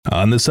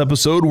On this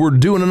episode, we're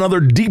doing another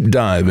deep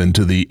dive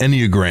into the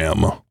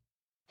Enneagram.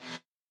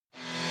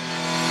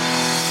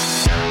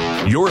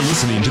 You're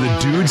listening to the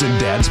Dudes and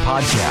Dads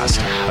Podcast,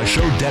 a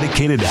show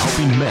dedicated to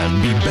helping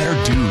men be better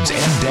dudes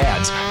and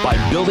dads by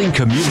building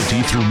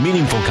community through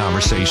meaningful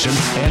conversation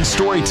and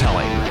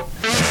storytelling.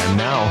 And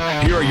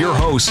now, here are your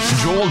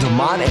hosts, Joel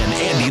DeMont and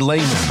Andy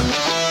Lehman.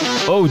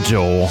 Oh,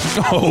 Joel.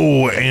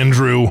 Oh,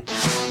 Andrew.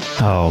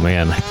 Oh,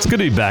 man. It's good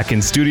to be back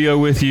in studio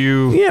with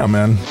you. Yeah,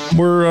 man.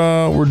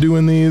 We're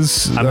doing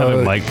these. I'm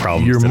having mic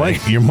problems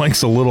Your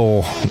mic's a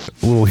little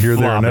here,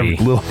 there, and Floppy.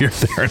 little here,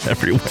 there, and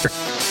everywhere.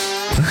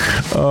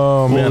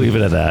 Oh, man. We'll leave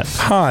it at that.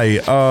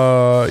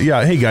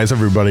 Hi. Hey, guys,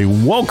 everybody.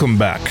 Welcome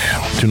back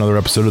to another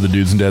episode of the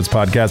Dudes and Dads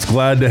Podcast.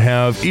 Glad to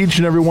have each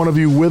and every one of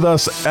you with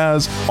us,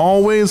 as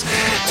always.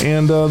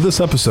 And this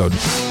episode,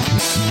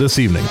 this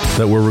evening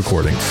that we're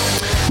recording,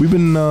 we've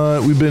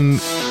been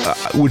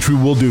which we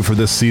will do for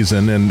this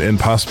season and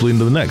possibly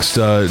into the next,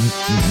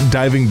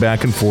 diving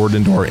back and forward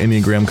into our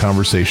Enneagram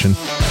conversation,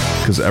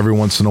 because every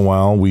once in a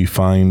while we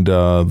find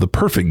the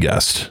perfect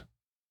guest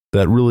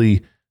that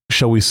really,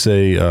 shall we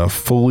say,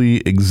 fully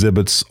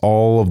exhibits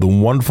all of the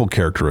wonderful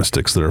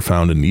characteristics that are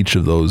found in each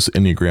of those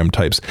Enneagram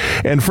types.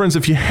 And friends,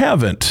 if you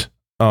haven't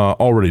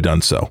already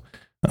done so,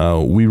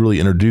 we really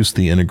introduced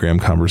the Enneagram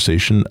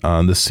conversation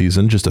on this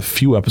season, just a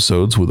few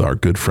episodes with our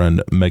good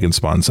friend Megan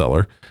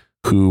Sponseller,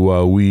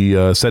 who we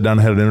sat down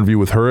and had an interview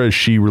with her as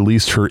she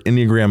released her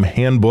Enneagram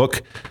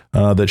handbook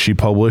that she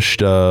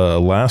published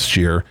last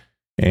year.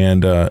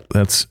 And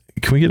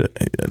can we get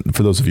it?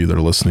 For those of you that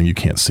are listening, you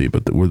can't see,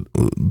 but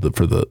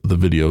for the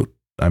video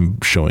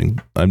I'm showing,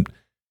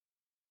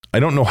 I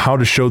don't know how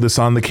to show this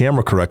on the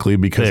camera correctly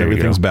because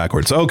everything's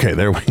backwards. Okay,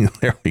 there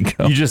we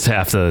go. You just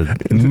have to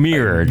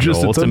mirror,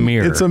 Joel. It's a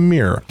mirror. It's a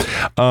mirror.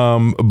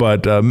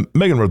 But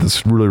Megan wrote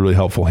this really, really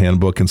helpful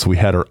handbook, and so we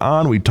had her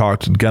on. We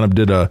talked, kind of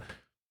did a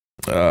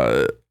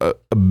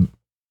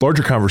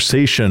larger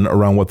conversation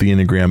around what the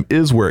Enneagram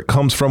is, where it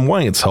comes from,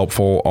 why it's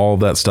helpful, all of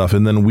that stuff.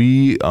 And then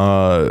we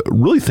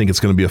really think it's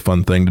going to be a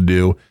fun thing to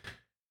do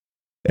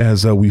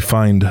as we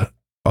find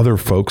other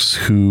folks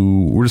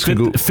who we're just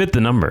going to fit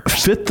the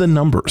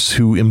numbers,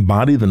 who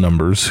embody the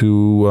numbers,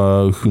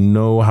 who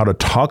know how to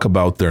talk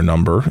about their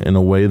number in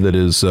a way that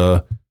is,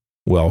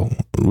 we'll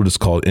just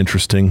call it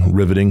interesting,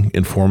 riveting,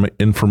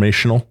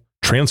 informational,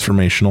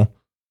 transformational.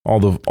 All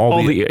the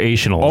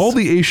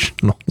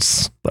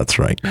ationals. That's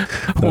right.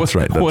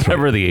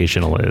 Whatever the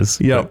ational is.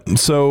 Yeah.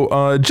 So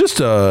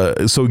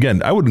so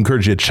again, I would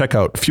encourage you to check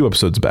out a few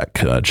episodes back.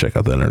 Check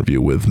out that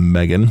interview with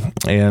Megan.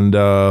 And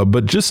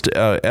but just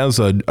as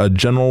a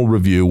general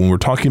review, when we're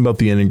talking about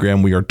the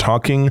Enneagram, we are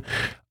talking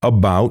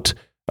about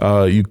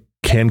you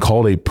can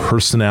call it a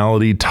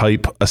personality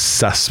type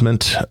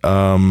assessment.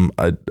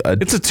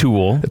 It's a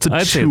tool. It's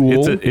a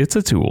tool. It's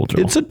a tool,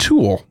 Joel. It's a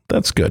tool.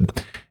 That's good.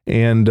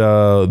 And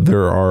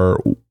there are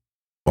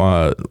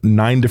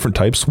 9 different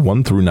types,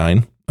 1 through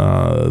 9,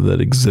 that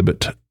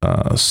exhibit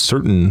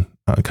certain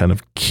kind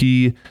of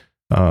key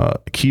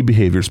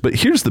behaviors. But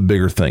here's the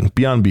bigger thing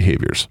beyond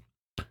behaviors.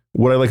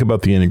 What I like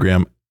about the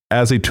Enneagram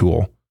as a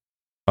tool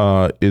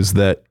is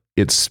that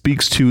it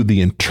speaks to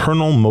the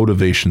internal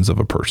motivations of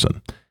a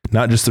person,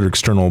 not just their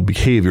external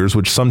behaviors,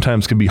 which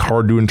sometimes can be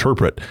hard to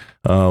interpret.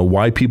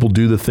 Why people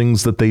do the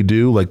things that they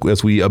do, like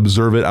as we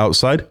observe it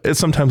outside,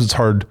 sometimes it's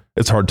hard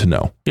to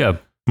know. Yeah.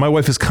 My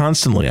wife is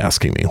constantly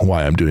asking me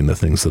why I'm doing the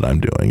things that I'm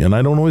doing, and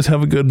I don't always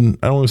have a good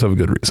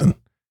reason.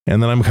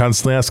 And then I'm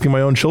constantly asking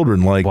my own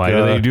children, like, why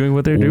are they doing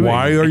what they're doing?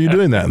 Why are you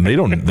doing that? And they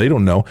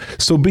don't know.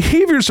 So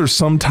behaviors are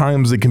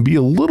sometimes, it can be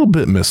a little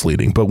bit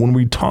misleading, but when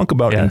we talk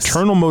about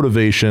internal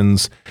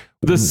motivations,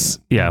 the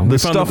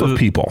stuff of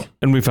people.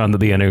 And we found that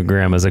the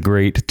Enneagram is a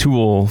great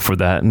tool for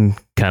that and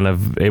kind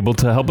of able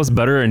to help us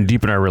better and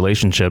deepen our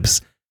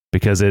relationships,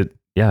 because it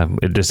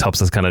just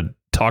helps us kind of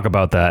talk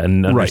about that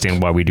and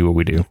understand why we do what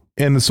we do.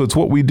 And so it's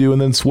what we do,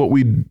 and then it's what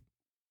we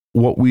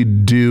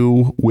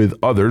do with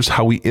others,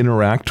 how we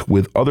interact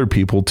with other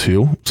people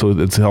too. So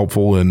it's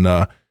helpful in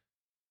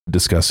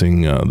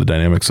discussing the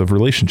dynamics of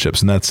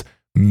relationships, and that's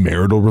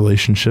marital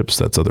relationships,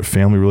 that's other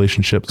family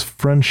relationships,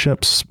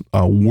 friendships,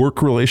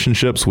 work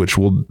relationships, which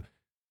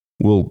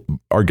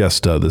our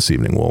guest this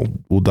evening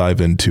will dive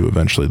into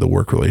eventually, the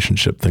work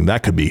relationship thing.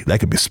 That could be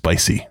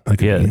spicy. That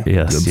could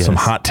be some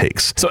hot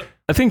takes. So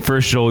I think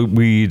first, Joel,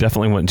 we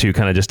definitely want to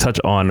kind of just touch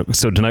on,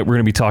 so tonight we're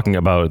going to be talking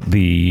about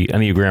the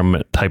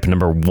Enneagram type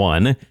number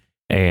 1,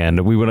 and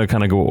we want to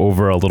kind of go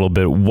over a little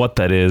bit what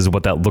that is,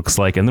 what that looks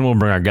like, and then we'll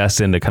bring our guest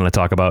in to kind of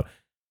talk about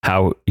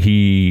how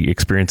he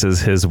experiences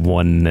his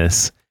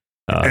oneness.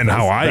 And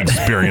how I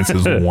experience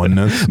his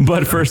oneness.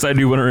 But first, I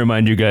do want to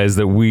remind you guys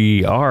that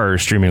we are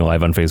streaming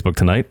live on Facebook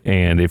tonight,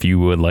 and if you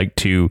would like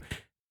to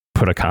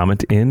put a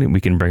comment in, we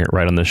can bring it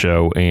right on the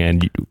show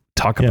and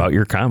talk about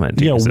your comment.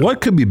 Yeah, so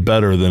what could be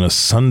better than a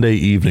Sunday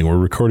evening? We're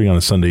recording on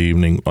a Sunday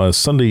evening, a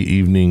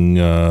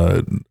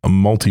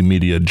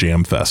multimedia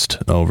jam fest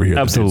over here.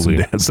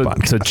 Absolutely.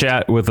 So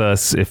chat with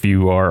us if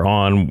you are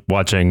on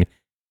watching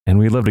And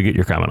we'd love to get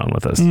your comment on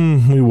with us.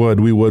 We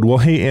would. Well,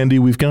 hey, Andy,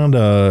 we've got,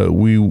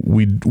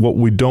 what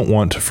we don't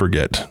want to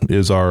forget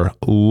is our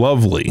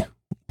lovely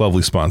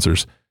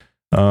sponsors.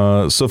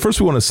 So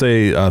first we want to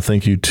say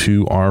thank you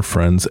to our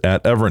friends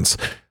at Everence.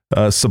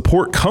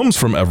 Support comes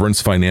from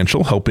Everence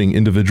Financial, helping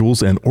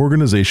individuals and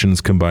organizations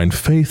combine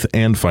faith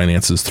and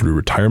finances through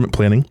retirement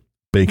planning,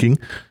 banking.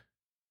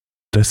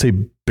 Did I say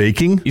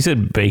baking? You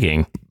said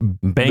baking.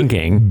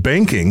 Banking.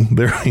 Banking.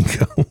 There we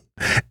go.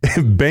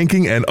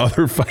 Banking and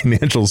other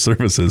financial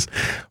services.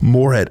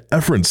 More at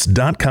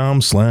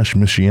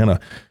everence.com/Michiana.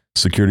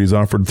 Securities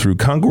offered through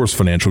Concourse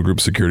Financial Group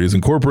Securities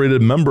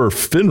Incorporated, member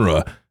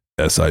FINRA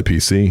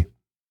SIPC.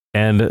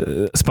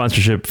 And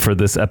sponsorship for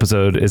this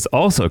episode is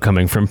also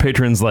coming from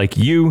patrons like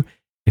you.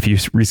 If you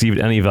received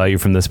any value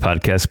from this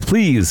podcast,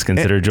 please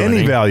consider joining.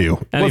 Any value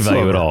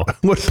at all.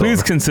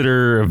 Please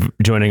consider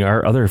joining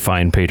our other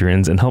fine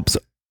patrons and helps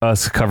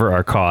us cover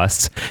our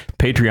costs.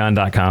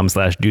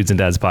 Patreon.com/Dudes and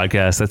Dads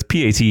Podcast. That's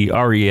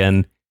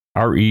PATREN.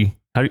 PATREON.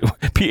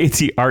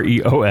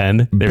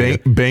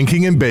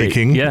 Banking and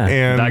baking.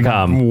 And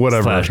 .com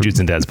whatever. /Dudes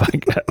and Dads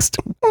Podcast.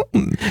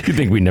 You'd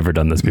think we'd never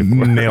done this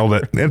before. Nailed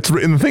it. And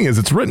the thing is,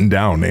 it's written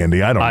down,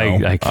 Andy. I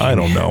don't know. I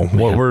don't know.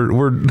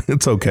 Well,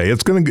 it's okay.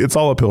 It's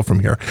all uphill from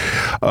here.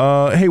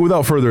 Hey,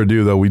 without further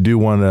ado, though, we do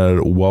want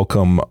to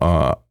welcome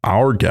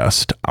our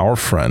guest, our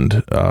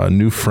friend,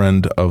 new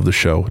friend of the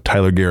show,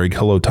 Tyler Gerig.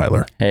 Hello,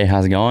 Tyler. Hey,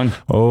 how's it going?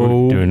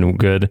 Oh, we're doing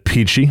good.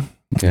 Peachy.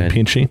 Good.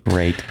 Peachy.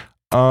 Great.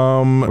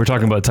 We're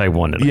talking about type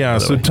 1 today. Yeah,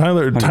 so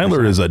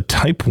Tyler is a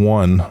type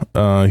 1.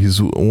 He's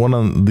the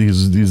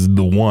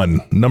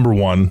number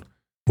one,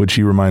 which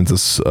he reminds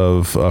us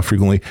of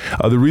frequently.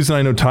 The reason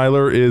I know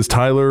Tyler is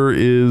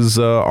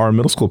our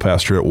middle school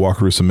pastor at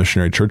Wakarusa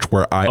Missionary Church,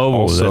 where I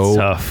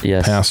also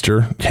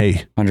pastor.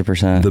 Hey,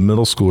 100%. The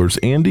middle schoolers.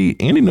 Andy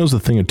knows a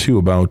thing or two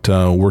about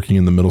working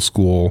in the middle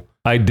school.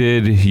 I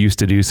used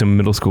to do some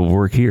middle school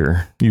work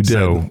here. You did.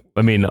 So,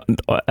 I mean,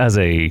 as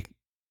I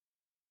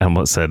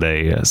almost said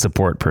a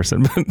support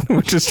person,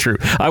 which is true.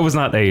 I was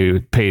not a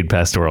paid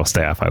pastoral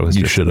staff. I was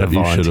just a volunteer.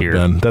 You should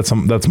have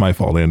been. That's my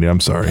fault, Andy. I'm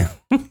sorry.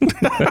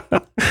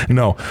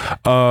 No.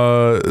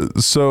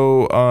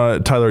 So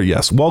Tyler,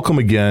 yes. Welcome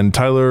again.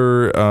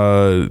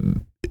 Tyler,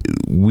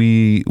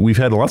 we've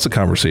had lots of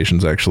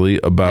conversations actually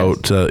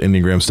about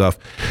Enneagram stuff.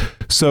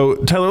 So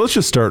Tyler, let's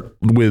just start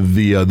with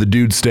the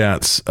dude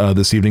stats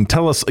this evening.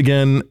 Tell us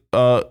again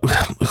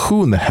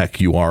who in the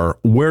heck you are,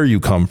 where you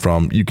come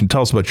from. You can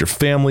tell us about your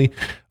family,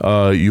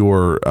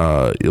 your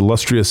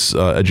illustrious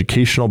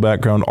educational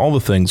background, all the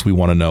things we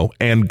want to know,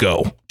 and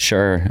go.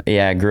 Sure.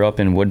 Yeah, I grew up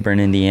in Woodburn,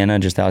 Indiana,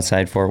 just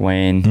outside Fort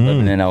Wayne,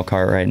 living in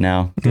Elkhart right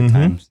now. Good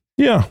times.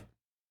 Yeah.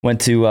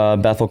 Went to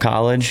Bethel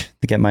College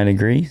to get my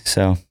degree.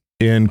 So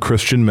in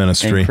Christian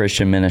ministry.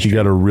 He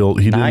got a real,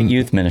 not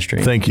youth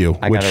ministry. Thank you.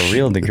 I got a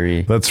real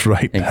degree. That's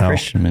right. In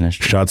Christian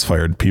ministry. Shots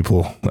fired,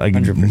 people.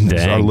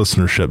 100%. Our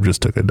listenership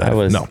just took a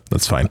dive. No,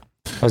 that's fine.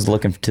 I was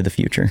looking to the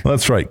future.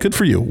 That's right. Good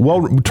for you.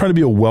 Well, try to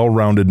be a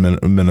well-rounded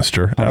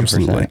minister. 100%.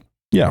 Absolutely.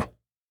 Yeah.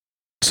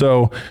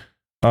 So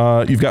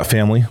you've got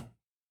family.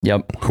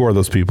 Yep. Who are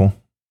those people?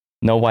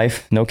 No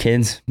wife, no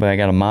kids, but I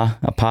got a ma,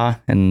 a pa,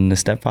 and a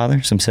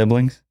stepfather, some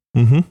siblings.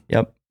 Mm-hmm.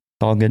 Yep.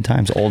 All good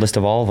times. Oldest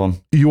of all of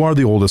them. You are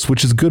the oldest,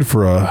 which is good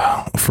for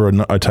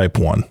a type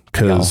 1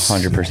 because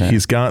 100%.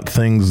 He's got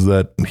things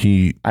that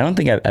I don't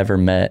think I've ever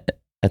met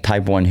a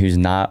type 1 who's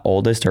not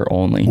oldest or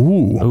only.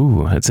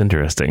 Ooh, that's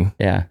interesting.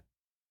 Yeah.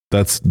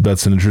 That's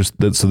an interest.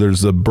 So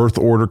there's a birth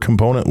order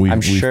component. I'm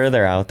sure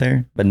they're out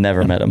there, but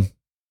never met them.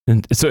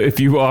 And so if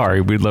you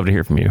are, we'd love to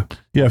hear from you.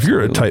 Yeah, if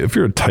you're a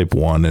type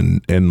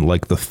 1 and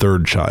like the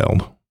third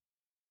child.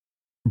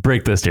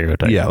 Break the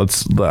stereotype. Yeah,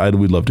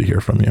 we'd love to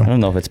hear from you. I don't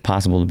know if it's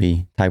possible to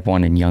be type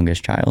 1 and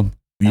youngest child.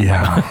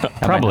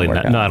 Probably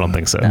not. No, I don't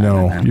think so.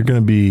 No, you're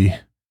going to be.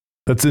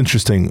 That's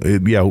interesting.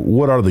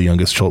 What are the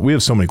youngest children? We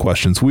have so many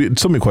questions. We had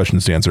so many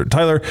questions to answer.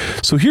 Tyler,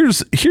 so here's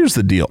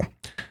the deal.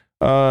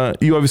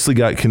 You obviously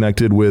got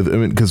connected with,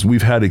 because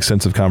we've had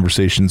extensive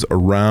conversations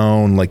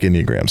around like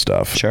Enneagram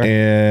stuff. Sure.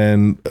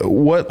 And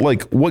what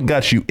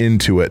got you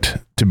into it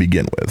to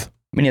begin with?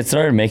 I mean, it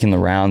started making the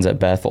rounds at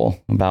Bethel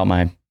about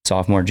my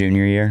sophomore,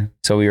 junior year.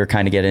 So we were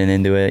kind of getting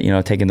into it,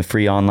 taking the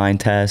free online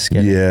test,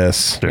 getting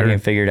it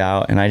figured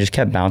out. And I just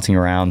kept bouncing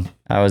around.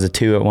 I was a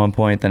 2 at one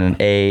point, then an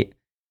 8.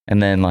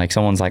 And then like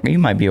someone's like, you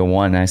might be a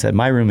 1. And I said,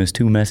 my room is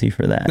too messy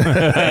for that. Not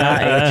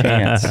a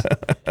chance.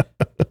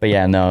 But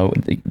yeah, no,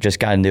 just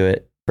got into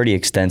it pretty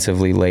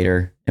extensively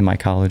later in my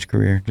college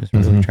career. Just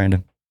really trying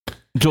to.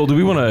 Joel, do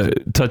we want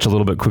to touch a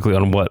little bit quickly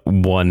on what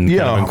 1 kind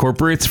of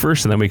incorporates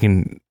first, and then we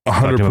can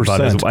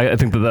 100%. I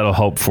think that'll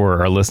help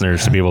for our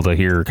listeners to be able to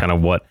hear kind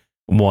of what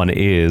 1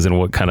 is and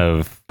what kind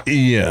of.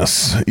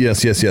 Yes.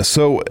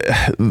 So,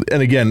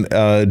 and again,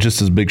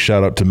 just as a big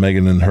shout out to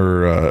Megan and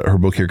her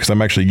book here, because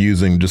I'm actually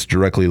using just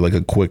directly like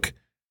a quick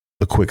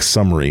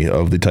summary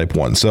of the type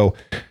 1. So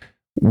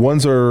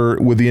Ones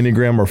are with the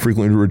Enneagram are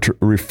frequently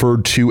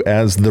referred to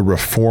as the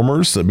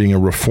reformers, being a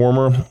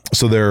reformer.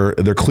 So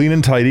they're clean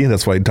and tidy.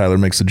 That's why Tyler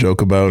makes a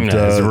joke about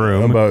his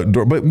room.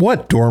 But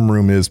what dorm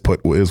room is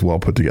well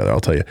put together,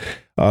 I'll tell you.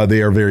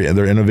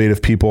 They're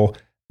innovative people,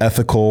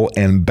 ethical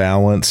and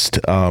balanced.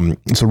 So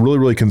really,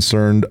 really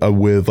concerned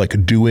with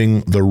like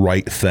doing the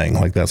right thing.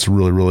 Like that's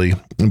really, really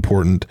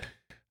important.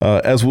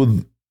 As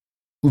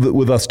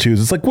with us too,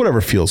 it's like whatever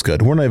feels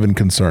good. We're not even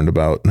concerned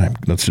about,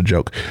 that's a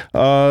joke.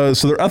 So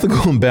they're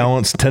ethical and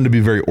balanced, tend to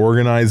be very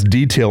organized,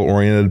 detail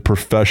oriented,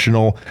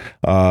 professional.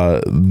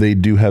 They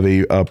do have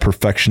a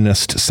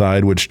perfectionist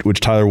side, which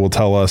Tyler will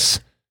tell us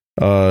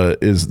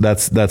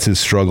that's his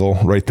struggle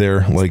right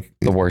there. Like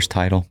the worst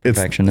title,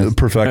 perfectionist.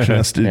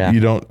 Perfectionist. Yeah.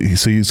 You don't,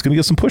 so he's going to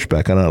get some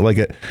pushback on it. I like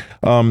it.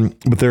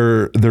 But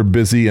they're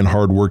busy and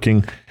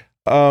hardworking.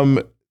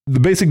 The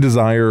basic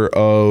desire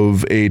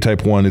of a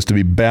type 1 is to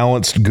be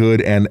balanced,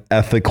 good, and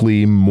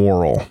ethically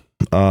moral.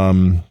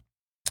 And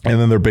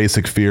then their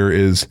basic fear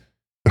is,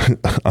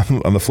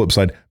 on the flip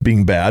side,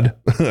 being bad,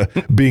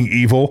 being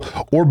evil,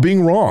 or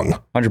being wrong.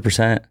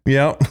 100%.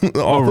 Yeah.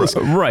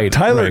 Right.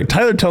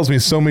 Tyler tells me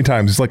so many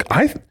times, he's like,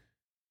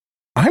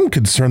 I'm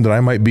concerned that I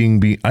might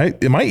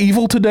am I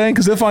evil today?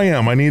 Because if I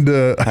am, I need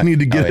to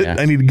get it.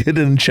 I need to get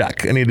it in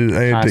check. I need to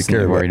take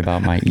care of it. Worried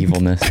about my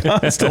evilness.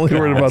 Constantly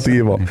worried about the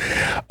evil.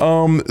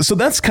 So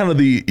that's kind of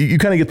you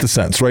kind of get the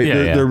sense, right?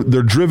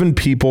 They're driven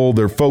people,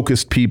 they're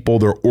focused people,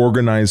 they're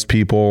organized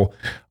people.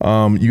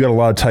 You got a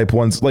lot of type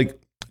 1s. Like,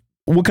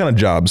 what kind of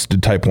jobs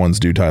did type 1s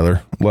do,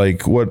 Tyler?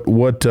 Like where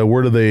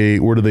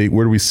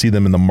do we see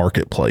them in the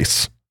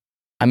marketplace?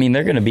 I mean,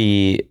 they're going to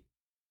be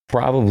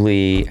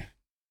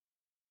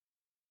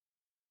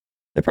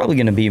they're probably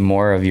going to be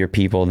more of your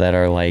people that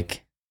are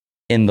like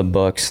in the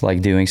books,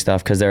 like doing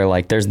stuff. Cause they're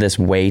like, there's this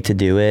way to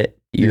do it.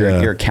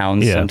 Your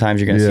accountants,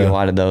 sometimes you're going to see a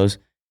lot of those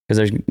because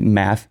there's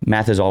math.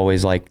 Math is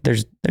always like,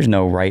 there's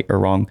no right or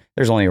wrong.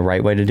 There's only a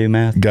right way to do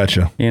math.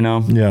 Gotcha. You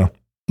know? Yeah.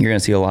 You're going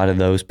to see a lot of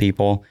those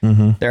people.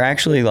 Mm-hmm. They're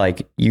actually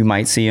like, you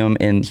might see them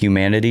in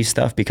humanities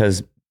stuff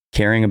because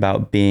caring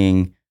about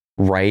being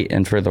right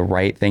and for the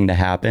right thing to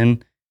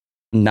happen,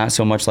 not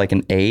so much like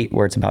an 8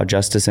 where it's about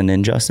justice and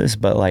injustice,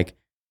 but like,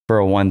 for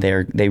a 1,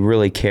 they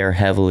really care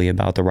heavily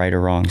about the right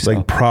or wrong. So.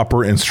 Like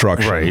proper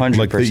instruction, right? 100%.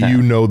 Like that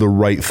you know the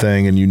right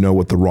thing and you know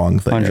what the wrong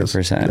thing 100%. is.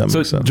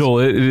 100%. So Joel,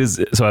 it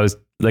is. So I was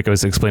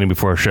explaining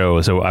before our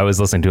show. So I was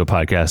listening to a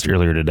podcast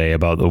earlier today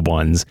about the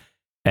 1s,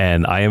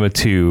 and I am a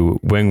 2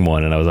 wing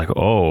 1, and I was like,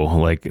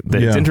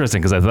 it's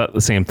interesting because I thought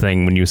the same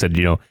thing when you said,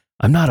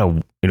 I'm not a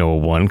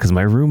 1 because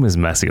my room is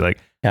messy. Like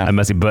I'm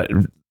messy, but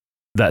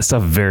that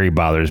stuff very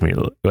bothers me.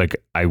 Like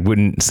I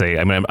wouldn't say,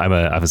 I'm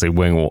obviously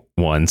wing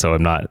 1, so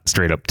I'm not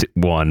straight up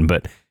 1,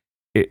 but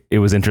it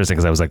was interesting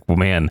because I was like, well,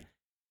 man,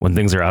 when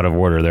things are out of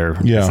order,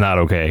 it's not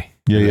okay.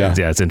 Yeah.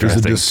 It's interesting. There's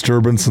a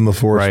disturbance in the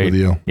force with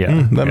you.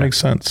 Yeah. That makes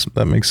sense.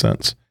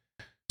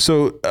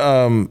 So,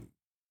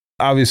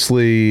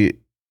 obviously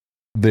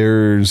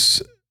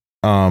there's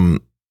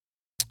some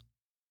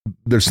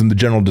the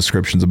general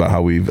descriptions about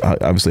how we've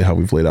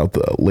laid out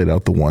the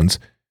 1s.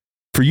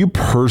 For you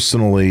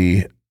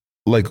personally,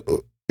 like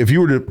if you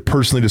were to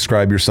personally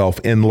describe yourself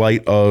in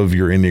light of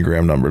your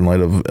Enneagram number, in light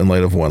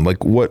of 1,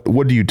 like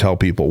what do you tell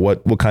people?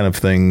 What kind of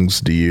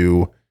things do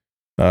you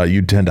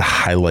tend to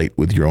highlight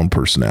with your own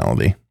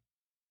personality?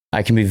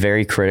 I can be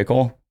very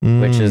critical,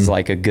 which is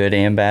like a good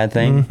and bad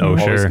thing. Oh,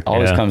 sure.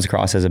 Always comes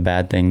across as a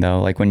bad thing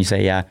though. Like when you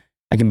say,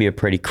 I can be a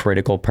pretty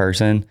critical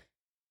person,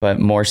 but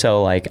more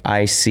so like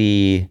I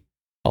see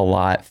a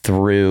lot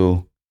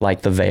through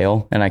like the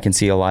veil, and I can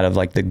see a lot of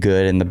like the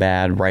good and the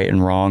bad, right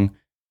and wrong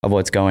of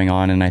what's going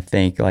on. And I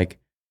think like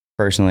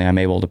personally, I'm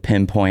able to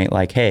pinpoint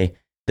like, hey,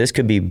 this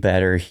could be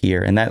better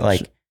here. And that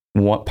like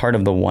what part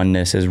of the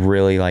oneness is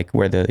really like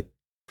where the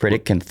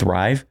critic can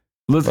thrive.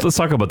 Let's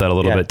talk about that a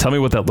little bit. Tell me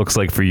what that looks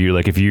like for you.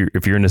 Like if you're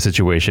in a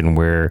situation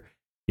where,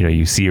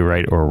 you see a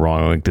right or a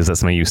wrong, like does that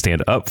something you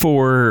stand up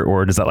for,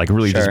 or does that like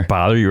really just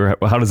bother you? Or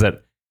how does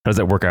that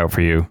work out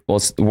for you?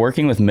 Well,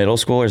 working with middle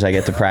schoolers, I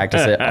get to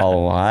practice it a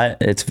lot.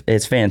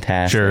 It's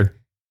fantastic. Sure.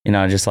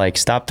 Just like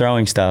stop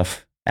throwing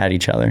stuff at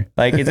each other.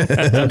 Like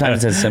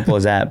sometimes it's as simple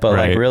as that, but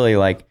like really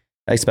like,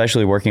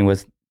 especially working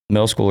with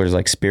middle schoolers,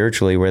 like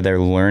spiritually where they're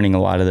learning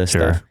a lot of this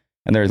stuff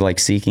and they're like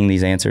seeking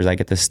these answers. I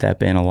get to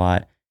step in a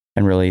lot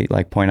and really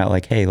like point out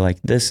like, hey, like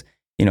this,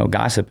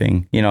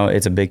 gossiping,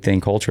 it's a big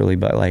thing culturally,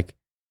 but like,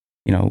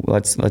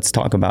 let's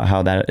talk about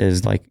how that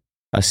is like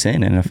a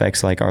sin and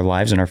affects like our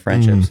lives and our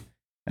friendships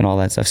and all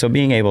that stuff. So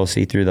being able to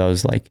see through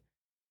those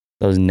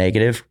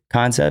negative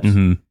concepts,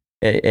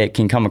 it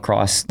can come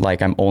across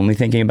like I'm only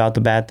thinking about the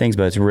bad things,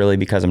 but it's really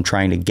because I'm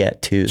trying to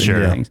get to the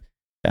good things.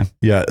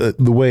 Yeah.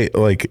 The way,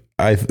 like,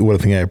 one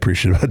thing I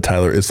appreciate about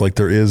Tyler is like,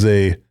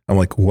 I'm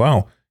like,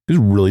 wow, he's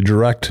really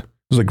direct.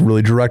 He was like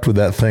really direct with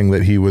that thing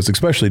that he was,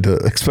 especially to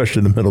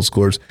middle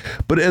schoolers.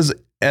 But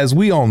as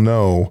we all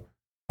know,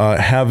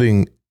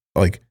 having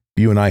like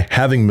you and I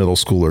having middle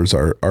schoolers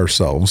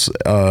ourselves,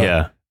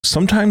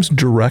 sometimes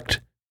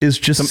direct is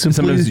just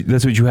sometimes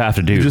that's what you have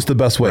to do. Just the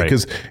best way.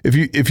 Because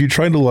if you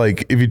try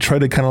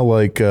to kind of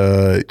like,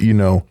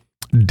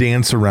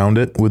 dance around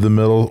it with a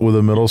middle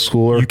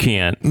schooler, you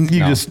can't.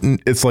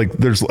 It's like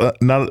there's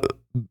not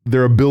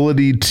their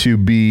ability to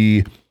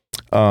be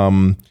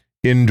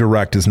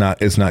indirect is not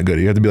good.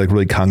 You have to be like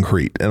really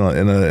concrete in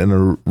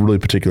a really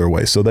particular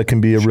way. So that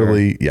can be it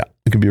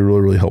can be a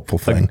really, really helpful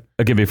thing.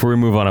 Okay, before we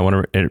move on, I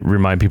want to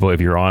remind people,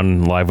 if you're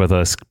on live with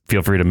us,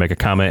 feel free to make a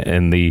comment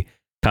in the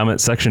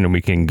comment section, and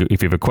we can,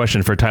 if you have a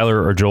question for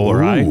Tyler or Joel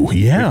or I,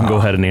 we can go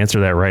ahead and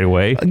answer that right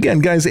away. Again,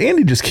 guys,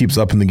 Andy just keeps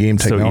up in the game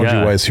technology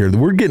wise here.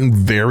 We're getting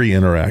very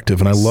interactive,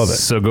 and I love it.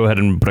 So go ahead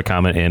and put a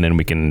comment in, and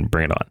we can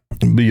bring it on.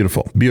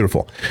 Beautiful.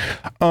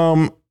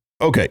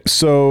 Okay,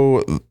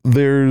 so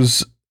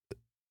there's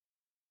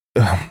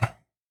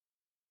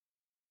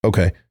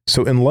okay.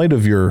 So in light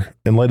of your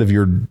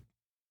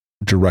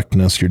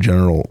directness, your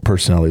general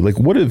personality,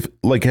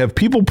 have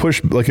people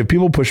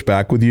pushed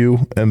back with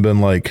you and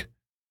been like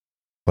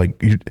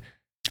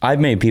I've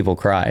made people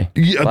cry.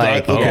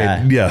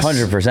 Yeah, yes.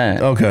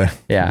 100%. Okay.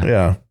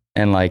 Yeah.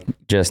 And like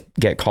just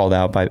get called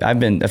out I've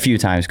been a few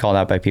times called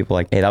out by people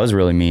like, hey, that was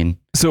really mean.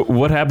 So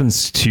what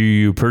happens to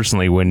you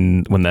personally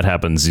when that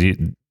happens?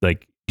 Do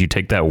you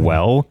take that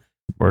well,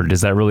 or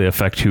does that really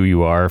affect who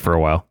you are for a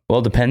while?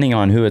 Well, depending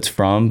on who it's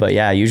from, but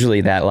yeah,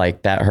 usually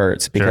that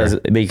hurts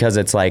because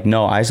it's like,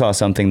 no, I saw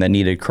something that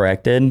needed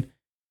corrected.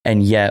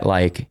 And yet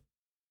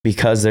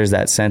because there's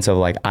that sense of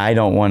like, I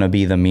don't want to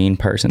be the mean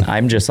person.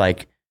 I'm just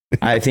like,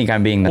 I think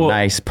I'm being the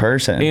nice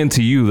person. And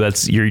to you,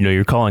 that's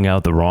you're calling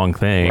out the wrong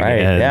thing,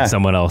 right? And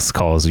someone else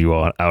calls you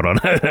out on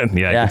it. I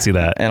can see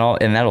that,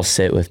 and that'll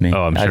sit with me.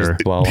 Oh, I'm sure. I just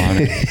dwell on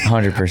it,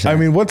 100%. I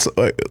mean,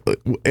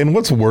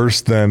 what's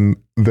worse than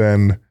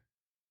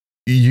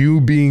you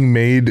being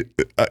made?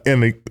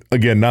 And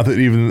again, not that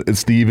even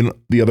it's even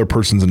the other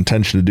person's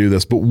intention to do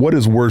this, but what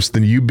is worse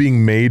than you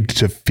being made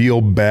to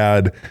feel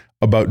bad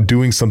about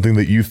doing something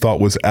that you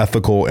thought was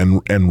ethical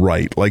and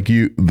right, like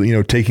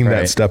taking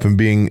that step and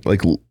being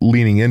like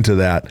leaning into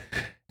that,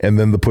 and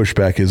then the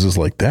pushback is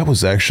like that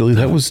was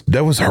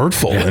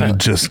hurtful and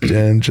just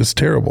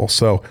terrible.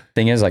 So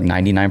thing is, like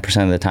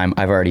 99% of the time,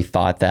 I've already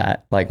thought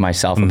that like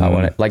myself about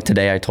what like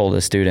today I told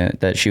a student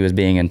that she was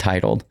being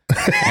entitled,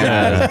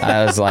 and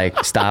I was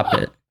like, stop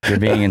it, you're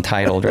being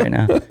entitled right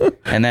now.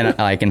 And then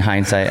like in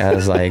hindsight, I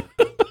was like,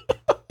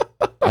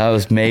 that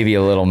was maybe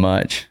a little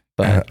much.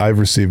 But I've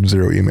received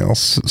 0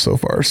 emails so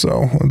far,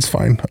 so it's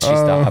fine. She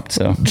stopped.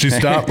 So she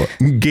stopped.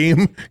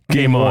 Game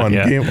on.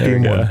 Yeah.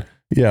 Game one.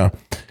 Yeah.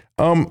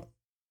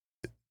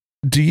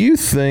 Do you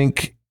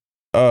think,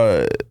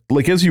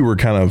 as you were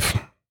kind of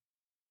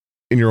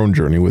in your own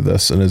journey with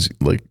this, and as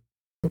like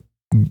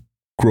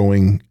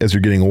growing as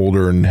you're getting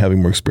older and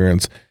having more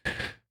experience,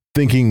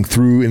 thinking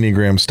through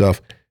Enneagram stuff,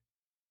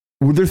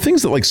 were there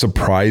things that like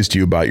surprised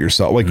you about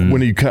yourself? Like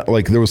when you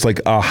there was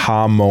like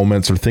aha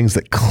moments or things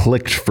that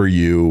clicked for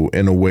you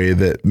in a way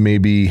that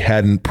maybe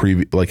hadn't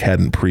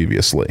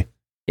previously?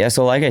 Yeah.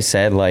 So like I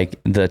said, like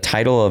the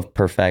title of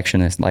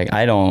perfectionist, like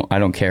I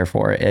don't care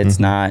for it. It's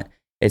not,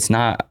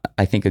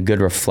 I think, a good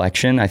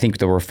reflection. I think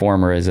the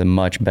reformer is a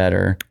much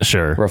better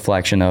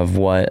reflection of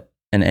what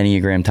an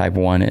Enneagram type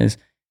 1 is,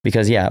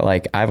 because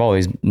like I've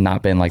always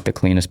not been like the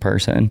cleanest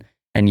person.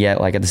 And yet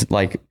like it's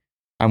like,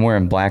 I'm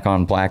wearing black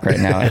on black right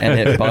now, and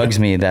it bugs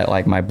me that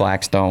like my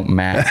blacks don't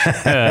match.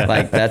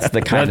 Like that's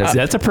the kind of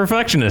that's a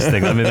perfectionist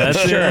thing. I mean, that's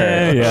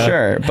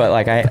sure. But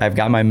like I've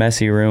got my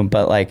messy room,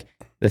 but like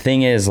the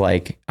thing is,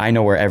 like I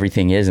know where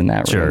everything is in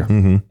that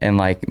room, and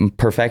like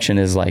perfection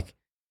is a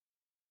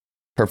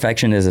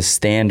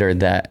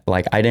standard that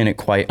like I didn't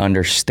quite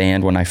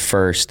understand when I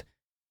first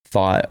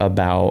thought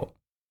about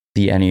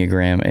the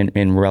Enneagram and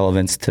in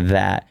relevance to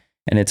that.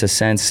 And it's a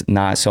sense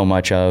not so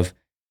much of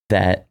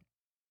that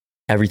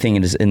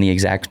everything is in the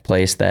exact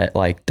place that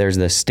like there's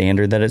the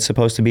standard that it's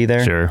supposed to be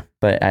there,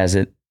 but as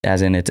in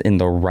it's in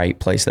the right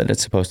place that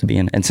it's supposed to be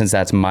in. And since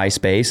that's my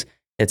space,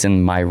 it's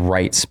in my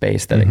right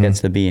space that it gets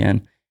to be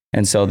in.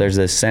 And so there's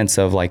this sense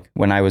of like,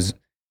 when I was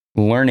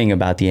learning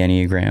about the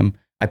Enneagram,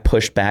 I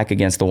pushed back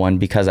against the 1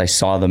 because I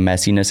saw the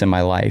messiness in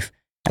my life.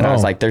 And I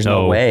was like, there's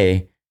no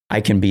way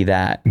I can be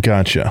that.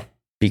 Gotcha.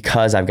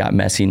 Because I've got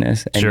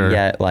messiness. And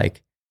yet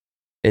like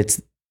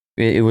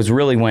it was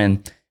really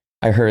when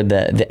I heard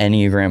that the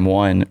Enneagram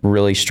 1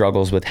 really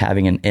struggles with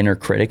having an inner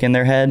critic in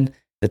their head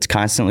that's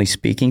constantly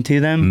speaking to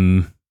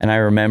them. And I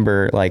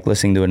remember like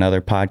listening to another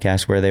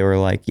podcast where they were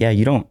like, yeah,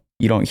 you don't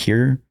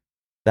hear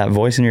that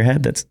voice in your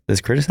head that's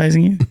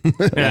criticizing you.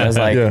 And I was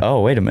like,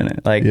 oh, wait a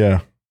minute. Like,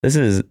 this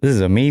is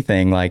a me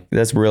thing. Like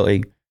that's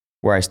really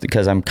where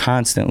because I'm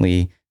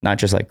constantly not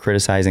just like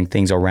criticizing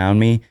things around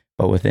me,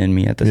 but within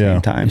me at the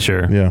same time.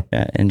 Yeah.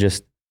 And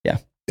just,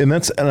 And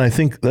I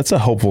think that's a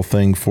helpful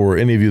thing for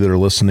any of you that are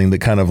listening that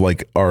kind of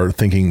like are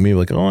thinking maybe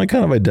like, oh, I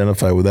kind of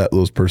identify with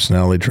those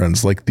personality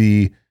trends, like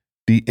the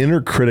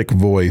inner critic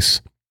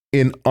voice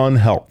in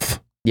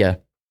unhealth. Yeah.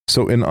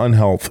 So in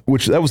unhealth,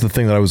 which that was the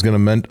thing that I was going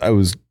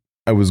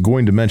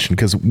to mention,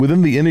 because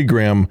within the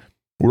Enneagram,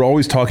 we're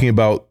always talking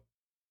about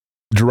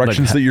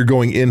directions that you're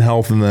going in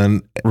health and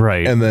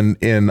then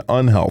in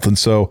unhealth. And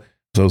so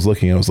I was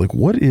looking, I was like,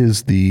 what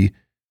is the,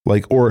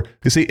 like, or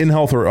they say in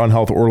health or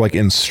unhealth or like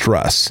in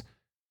stress.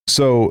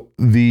 So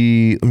let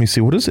me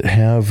see, what does it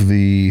have?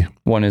 The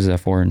 1 is a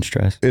 4 in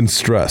stress. In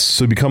stress.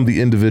 So become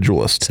the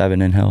individualist.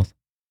 7 in health.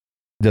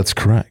 That's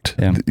correct.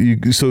 Yeah.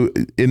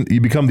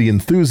 You become the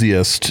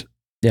enthusiast.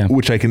 Yeah.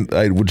 Which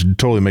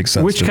totally makes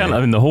sense. Which kind of,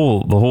 I mean, the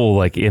whole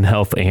like in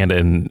health and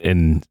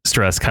in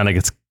stress kind of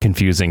gets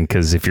confusing,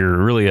 because if you're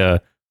really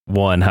a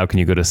 1, how can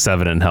you go to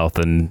 7 in health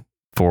and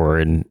 4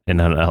 in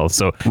unhealth?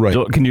 So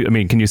can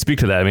you speak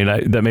to that? I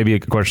mean, that may be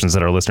questions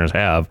that our listeners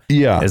have.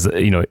 Yeah. Is,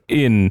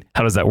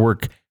 how does that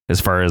work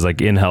as far as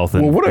like in health?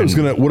 And, what I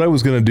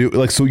was gonna do,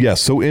 like,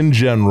 so in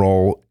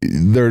general,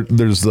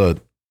 there's the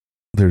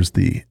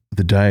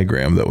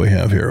diagram that we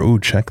have here. Oh,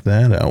 check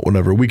that out.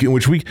 Whenever we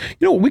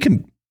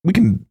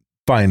can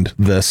find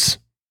this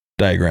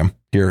diagram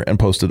here and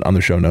post it on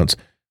the show notes,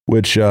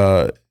 which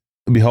would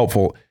be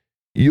helpful.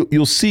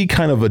 You'll see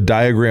kind of a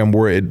diagram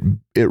where it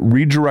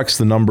redirects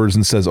the numbers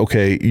and says,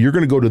 okay, you're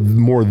going to go to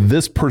more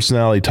this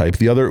personality type,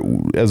 the other,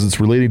 as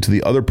it's relating to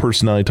the other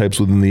personality types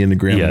within the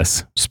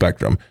Enneagram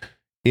spectrum.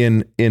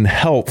 In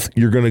health,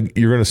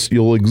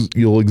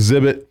 you'll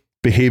exhibit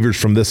behaviors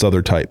from this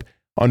other type.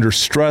 Under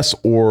stress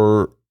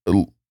or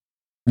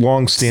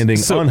long-standing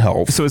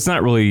unhealth. So it's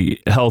not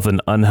really health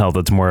and unhealth.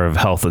 It's more of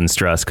health and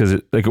stress.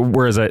 Because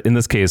whereas in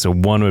this case, a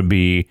 1 would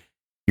be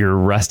your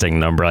resting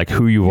number, like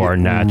who you are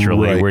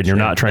naturally, where you're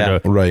not trying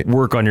to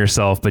work on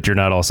yourself, but you're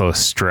not also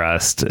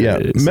stressed. Yeah.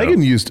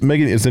 Megan,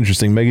 it's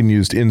interesting. Megan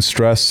used in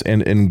stress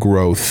and in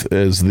growth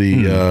as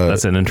the,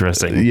 that's an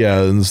interesting.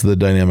 Yeah. That's the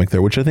dynamic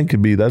there, which I think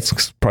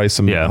that's probably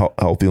some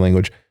healthy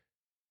language.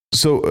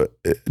 So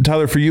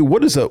Tyler, for you,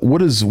 what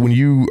is when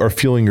you are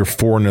feeling your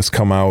 4-ness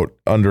come out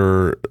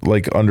under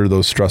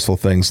those stressful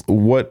things?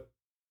 What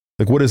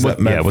is that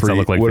meant for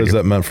you? What is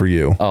that meant for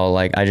you? Oh,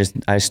 like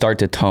I start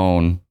to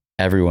tone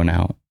everyone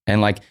out. And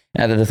like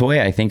the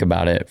way I think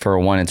about it, for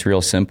 1, it's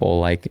real simple.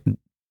 Like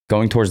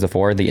going towards the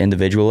 4, the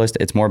individualist,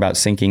 it's more about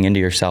sinking into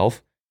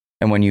yourself.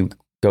 And when you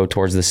go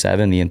towards the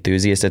 7, the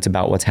enthusiast, it's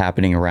about what's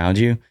happening around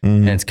you.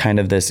 And it's kind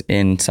of this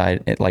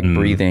inside, like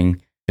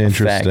breathing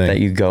effect that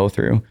you go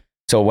through.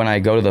 So when I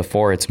go to the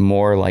 4, it's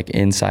more like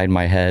inside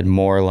my head,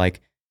 more like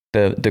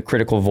the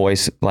critical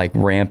voice like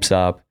ramps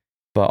up,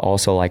 but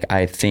also like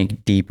I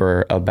think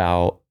deeper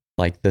about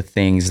like the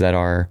things that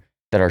are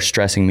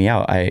stressing me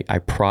out. I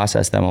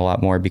process them a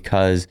lot more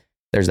because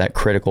there's that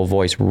critical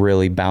voice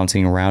really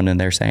bouncing around and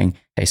they're saying,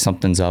 hey,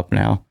 something's up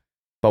now.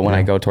 But when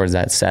I go towards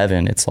that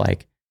 7, it's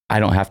like, I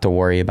don't have to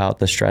worry about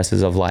the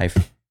stresses of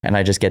life. And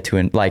I just get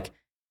to, like,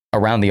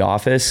 around the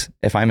office,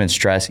 if I'm in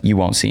stress, you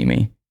won't see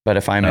me. But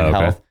if I'm in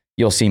health,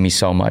 you'll see me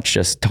so much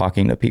just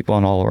talking to people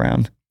and all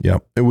around. Yeah.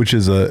 Which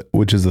is a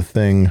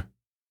thing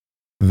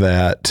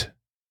that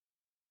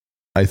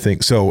I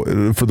think,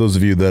 so for those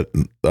of you that,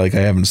 like, I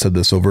haven't said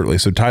this overtly.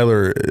 So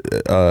Tyler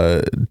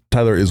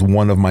is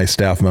one of my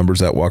staff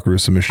members at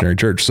Wakarusa Missionary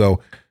Church. So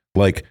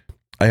like,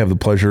 I have the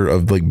pleasure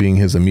of like being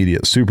his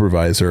immediate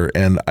supervisor.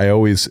 And I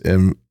always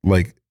am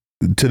like,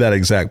 to that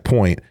exact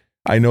point,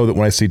 I know that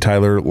when I see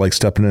Tyler like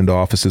stepping into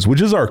offices,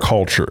 which is our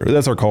culture,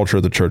 that's our culture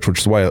of the church, which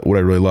is what I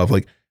really love,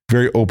 like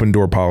very open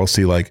door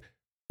policy. Like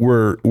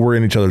we're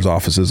in each other's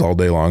offices all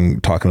day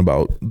long talking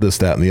about this,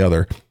 that, and the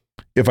other.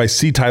 If I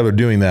see Tyler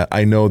doing that,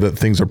 I know that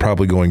things are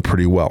probably going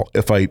pretty well.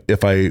 If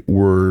I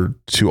were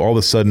to all of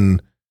a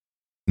sudden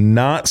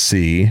not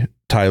see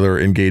Tyler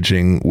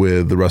engaging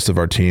with the rest of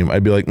our team,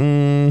 I'd be like,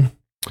 maybe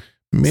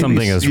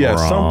something is wrong.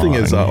 Something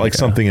is up, like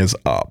something is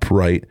up,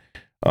 right?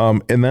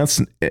 And that's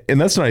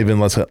not even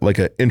like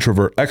an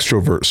introvert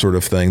extrovert sort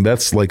of thing.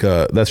 That's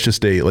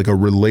just a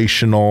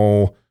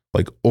relational,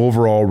 like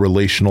overall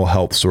relational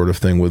health sort of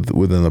thing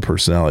within the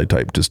personality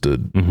type, just to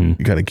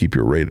kind of keep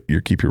your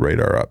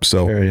radar up.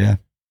 So sure, yeah.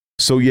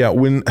 So yeah,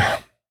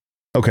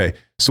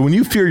 so when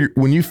you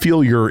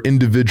feel your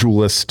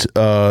individualist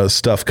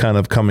stuff kind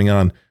of coming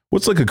on,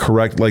 what's like a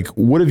correct, like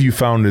what have you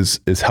found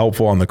is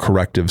helpful on the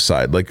corrective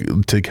side, like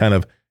to kind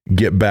of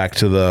get back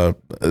to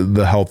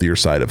the healthier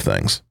side of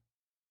things?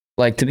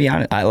 Like, to be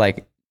honest, I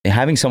like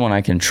having someone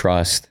I can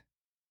trust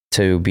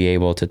to be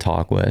able to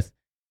talk with.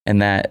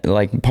 And that,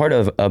 like, part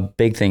of a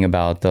big thing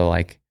about the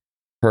like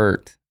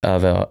hurt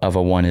of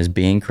a one is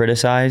being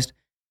criticized.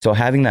 So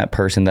having that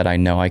person that I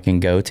know I can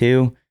go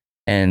to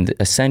and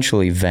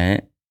essentially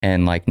vent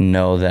and like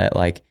know that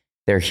like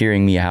they're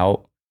hearing me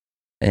out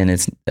and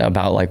it's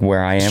about like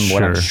where I am,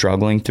 what I'm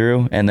struggling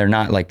through. And they're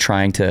not like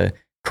trying to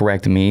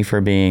correct me for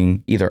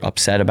being either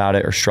upset about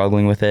it or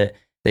struggling with it.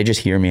 They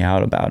just hear me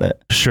out about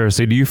it. Sure.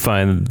 So do you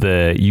find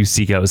that you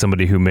seek out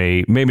somebody who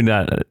maybe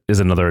not is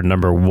another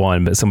number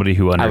one, but somebody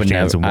who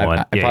understands one?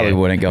 I probably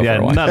wouldn't go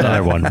for one. Not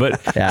another one, but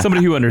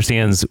somebody who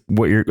understands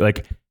what your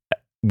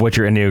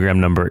Enneagram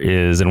number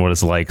is and what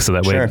it's like. So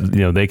that way,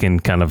 they can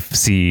kind of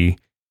see,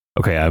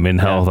 okay, I'm in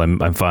health.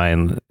 I'm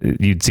fine.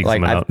 You'd seek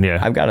someone out. Yeah.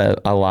 I've got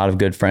a lot of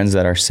good friends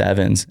that are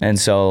 7s. And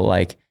so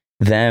like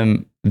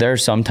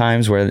there's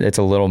sometimes where it's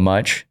a little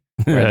much.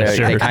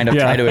 They kind of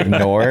try to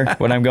ignore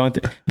what I'm going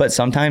through. But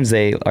sometimes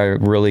they are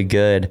really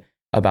good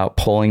about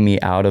pulling me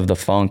out of the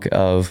funk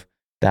of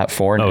that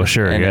fourness. Oh,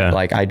 sure. And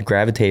like I'd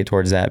gravitate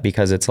towards that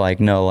because it's like,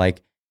 no,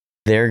 like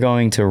they're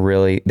going to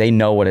really, they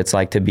know what it's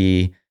like to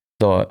be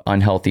the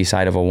unhealthy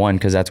side of a 1,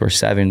 because that's where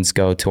 7s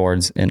go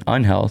towards an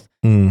unhealth.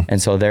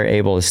 And so they're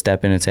able to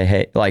step in and say,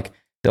 hey, like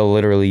they'll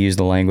literally use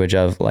the language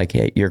of like,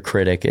 hey, your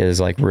critic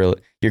is like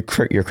really, your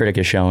critic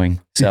is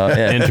showing. So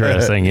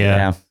interesting.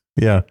 Yeah.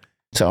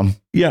 So,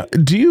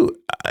 do you,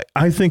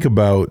 I think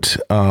about,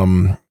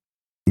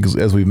 because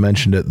as we've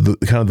mentioned it, the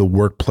kind of the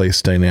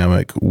workplace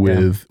dynamic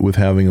with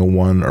having a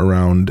 1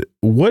 around,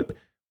 what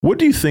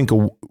do you think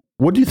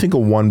a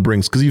 1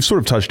 brings? Because you've sort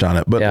of touched on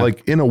it, but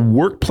like in a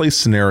workplace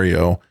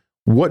scenario,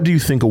 what do you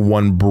think a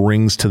 1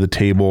 brings to the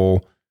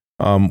table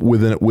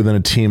within a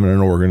team and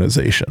an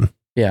organization?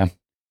 Yeah.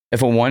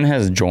 If a 1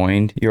 has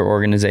joined your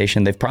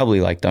organization, they've probably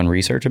like done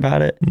research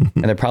about it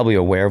and they're probably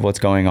aware of what's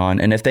going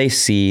on. And if they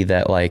see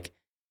that like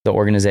the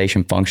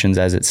organization functions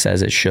as it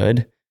says it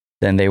should,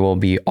 then they will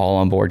be all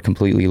on board,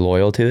 completely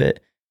loyal to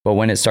it. But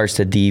when it starts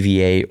to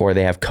deviate or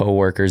they have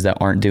coworkers that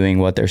aren't doing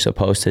what they're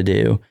supposed to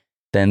do,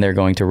 then they're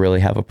going to really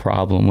have a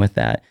problem with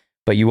that.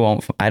 But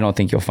I don't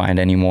think you'll find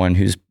anyone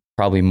who's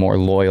probably more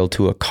loyal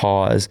to a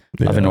cause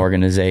of an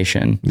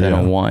organization than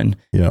a 1.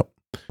 Yeah.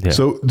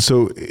 So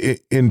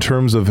in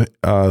terms of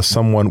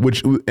someone,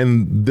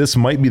 and this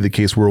might be the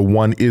case where a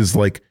 1 is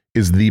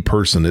the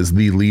person, is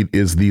the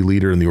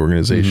leader in the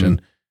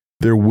organization.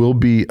 There will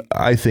be,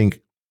 I think,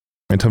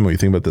 and tell me what you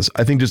think about this.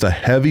 I think just a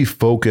heavy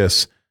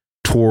focus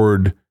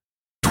toward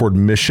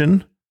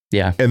mission.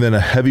 Yeah. And then a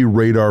heavy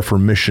radar for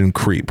mission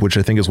creep, which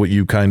I think is what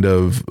you kind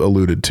of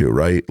alluded to,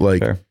 right?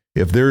 Like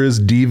if there is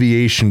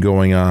deviation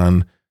going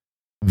on,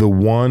 the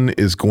 1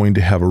 is going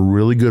to have a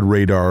really good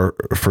radar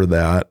for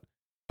that.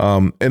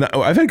 And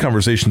I've had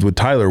conversations with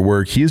Tyler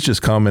where he's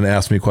just come and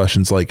asked me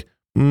questions like,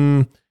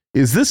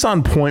 is this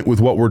on point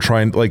with what we're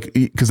trying, like,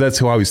 because that's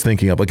how I was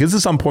thinking of, like, is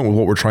this on point with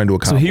what we're trying to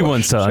accomplish? So he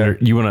wants to,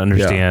 you want to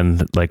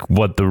understand like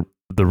what the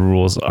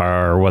rules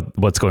are,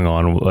 what's going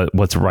on,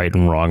 what's right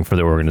and wrong for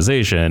the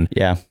organization.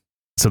 Yeah.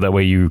 So that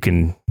way you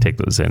can take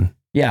those in.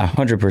 Yeah,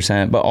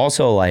 100%. But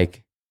also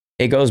like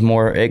it goes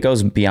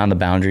beyond the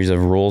boundaries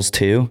of rules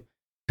too.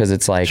 Because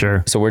it's like,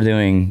 so we're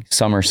doing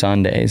summer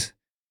Sundays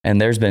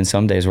and there's been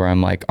some days where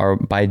I'm like,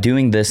 by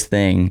doing this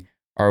thing,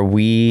 are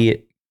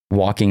we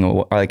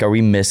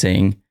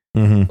missing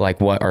like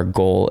what our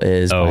goal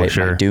is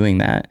by doing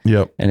that?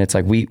 Yep. And it's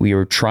like, we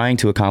were trying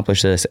to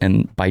accomplish this.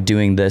 And by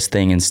doing this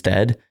thing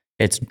instead,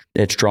 it's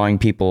drawing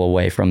people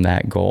away from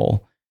that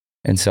goal.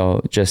 And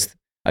so just,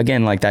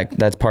 again, like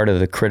that's part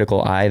of the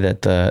critical eye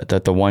that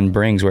the 1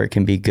 brings, where it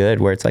can be good,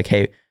 where it's like,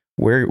 hey,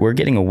 we're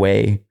getting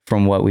away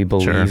from what we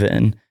believe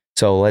in.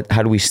 So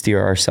how do we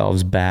steer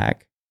ourselves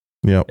back?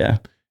 Yep. Yeah.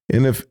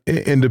 And if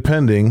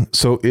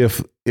the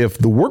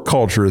work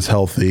culture is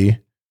healthy,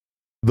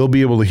 they'll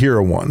be able to hear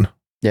a 1.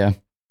 Yeah.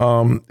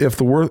 If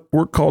the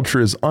work culture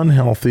is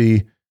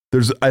unhealthy,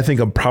 there's, I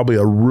think, probably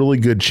a really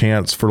good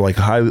chance for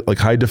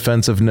high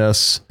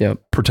defensiveness,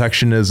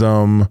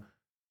 protectionism.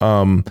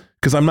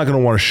 Because I'm not going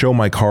to want to show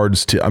my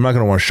cards to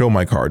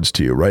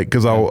you, right?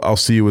 Because I'll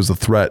see you as a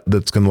threat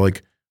that's going to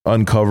like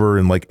uncover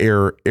and like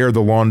air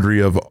the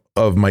laundry of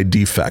my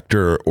defect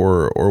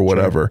or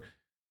whatever.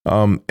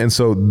 And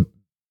so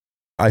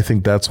I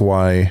think that's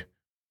why,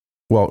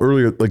 well,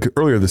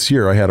 earlier this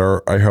year, I had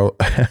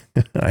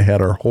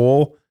our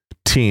whole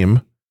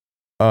team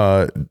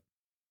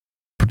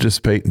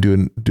participate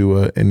and do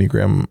a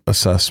Enneagram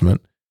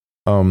assessment.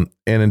 And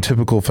in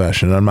typical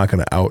fashion, I'm not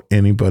going to out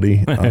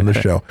anybody on the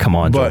show. Come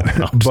on, but, Joel.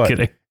 No, I'm just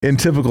kidding. In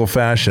typical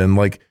fashion,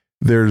 like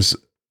there's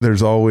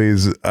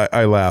always,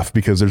 I laugh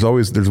because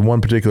there's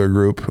one particular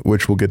group,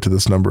 which we'll get to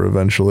this number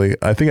eventually.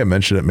 I think I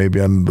mentioned it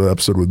maybe on the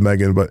episode with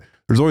Megan, but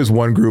there's always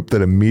one group that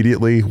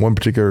one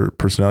particular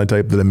personality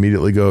type that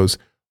immediately goes,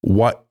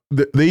 what?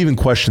 They even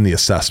question the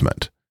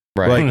assessment.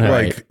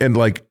 Right.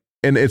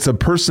 And it's a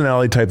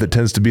personality type that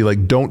tends to be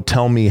like, don't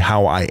tell me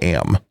how I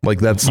am. Like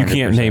that's, you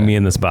can't name me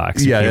in this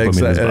box.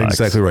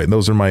 Exactly right. And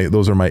those are my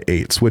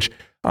 8s, which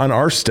on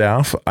our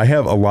staff, I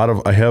have some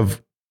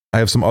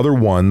other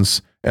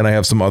 1s and I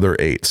have some other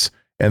 8s.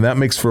 And that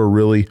makes for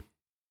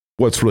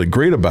what's really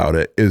great about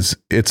it is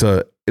it's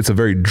a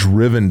very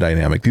driven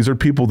dynamic. These are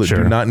people that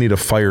do not need a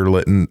fire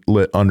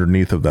lit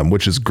underneath of them,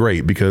 which is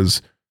great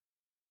because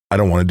I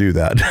don't want to do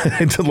that.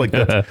 Like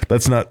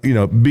that's not,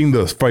 being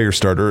the fire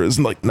starter is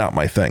like not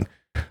my thing.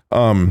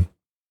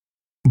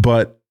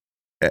 But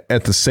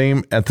at the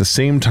same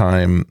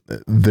time,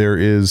 there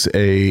is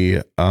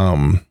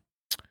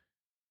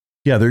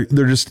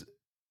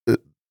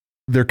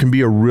there can be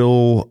a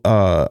real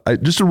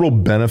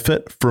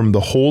benefit from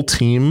the whole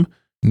team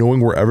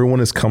knowing where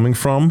everyone is coming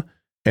from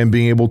and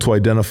being able to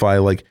identify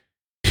like,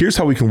 here's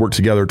how we can work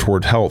together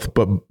toward health.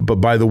 But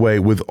by the way,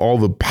 with all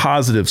the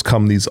positives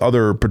come these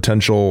other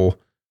potential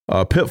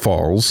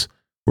pitfalls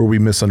where we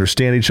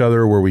misunderstand each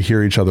other, where we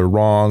hear each other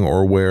wrong,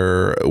 or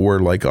where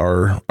like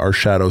our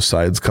shadow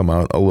sides come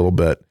out a little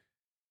bit.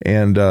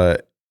 And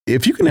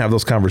if you can have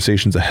those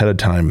conversations ahead of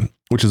time,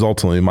 which is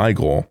ultimately my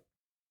goal,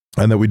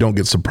 and that we don't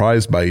get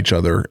surprised by each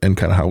other and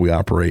kind of how we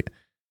operate.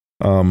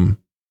 A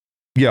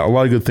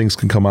lot of good things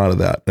can come out of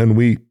that. And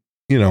we,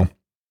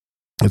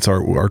 it's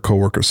our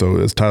coworker. So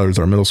as Tyler's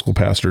our middle school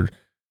pastor,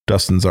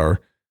 Dustin's our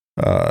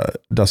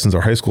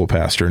high school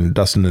pastor, and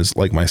Dustin is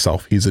like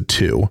myself. He's a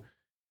 2.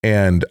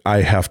 And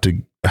I have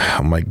to,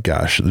 oh my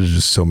gosh, there's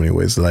just so many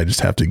ways that I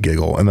just have to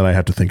giggle. And then I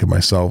have to think of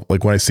myself,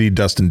 like when I see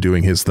Dustin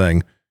doing his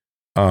thing,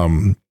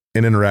 and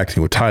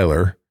interacting with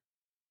Tyler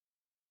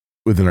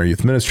within our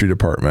youth ministry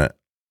department,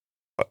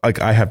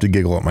 like I have to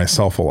giggle at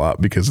myself a lot,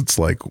 because it's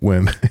like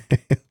when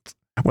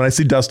I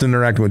see Dustin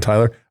interacting with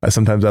Tyler, I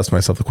sometimes ask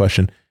myself the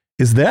question,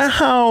 is that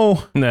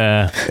how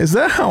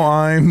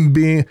I'm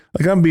being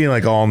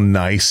like all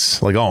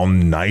nice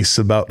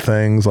about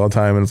things all the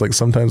time? And it's like,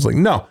 sometimes like,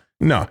 no,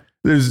 we need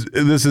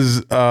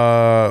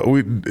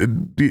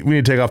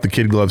to take off the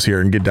kid gloves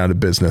here and get down to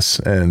business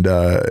and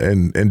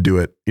do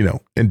it,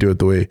 and do it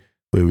the way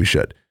we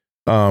should.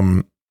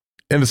 And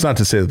it's not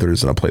to say that there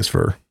isn't a place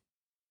for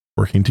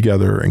working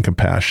together and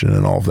compassion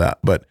and all of that.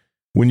 But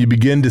when you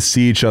begin to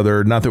see each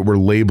other, not that we're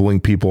labeling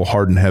people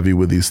hard and heavy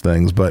with these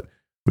things, but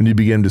when you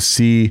begin to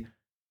see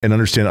and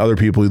understand other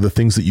people, the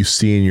things that you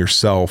see in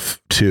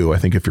yourself too, I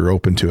think if you're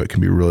open to it,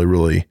 can be really,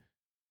 really,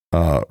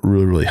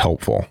 really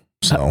helpful.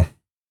 So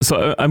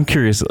I'm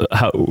curious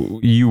how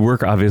you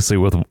work obviously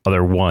with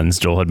other ones.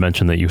 Joel had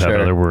mentioned that you have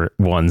other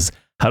ones.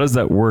 How does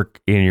that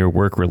work in your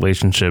work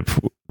relationship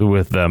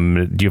with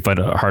them? Do you find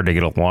it hard to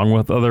get along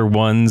with other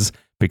ones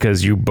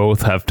because you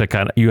both have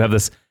to you have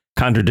this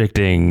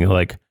contradicting,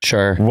 like,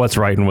 what's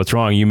right and what's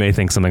wrong? You may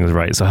think something is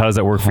right. So how does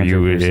that work for 100%.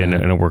 You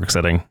in a work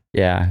setting?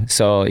 Yeah.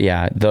 So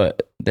I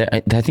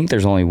think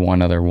there's only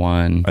one other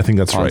one. I think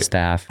that's on right.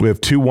 Staff. We have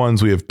 2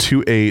 1s. We have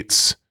 2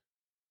 8s.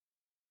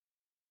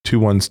 2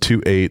 1s, 2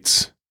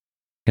 8s.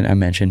 Can I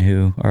mention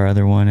who our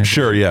other one is?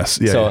 Sure. Yes.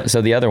 Yeah.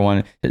 So the other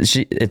one,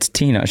 it's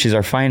Tina. She's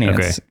our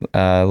finance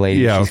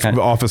lady. Yeah. She's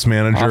office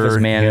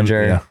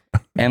manager.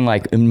 And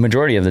like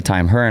majority of the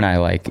time, her and I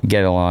like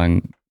get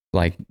along.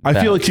 Like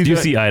I feel like you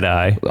see eye to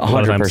eye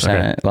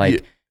 100%.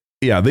 Like,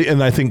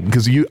 and I think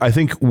I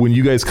think when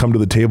you guys come to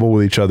the table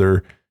with each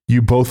other,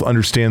 you both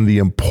understand the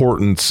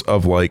importance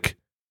of, like,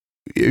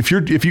 if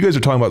you guys are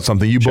talking about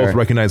something, you both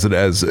recognize it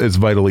as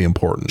vitally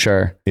important.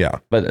 Sure. Yeah.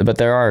 But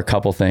there are a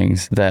couple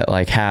things that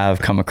like have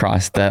come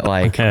across that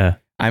like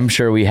I'm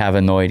sure we have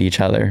annoyed each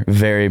other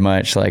very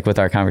much, like with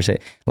our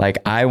conversation. Like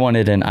I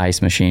wanted an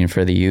ice machine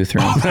for the youth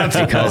room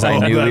because I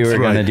knew we were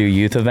going to do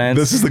youth events.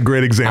 This is a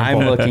great example.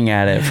 I'm looking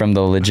at it from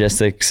the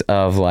logistics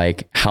of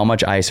like, how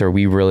much ice are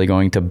we really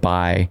going to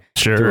buy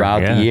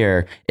throughout the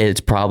year?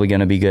 It's probably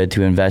going to be good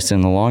to invest in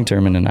the long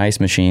term in an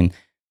ice machine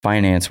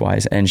finance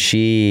wise. And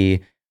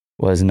she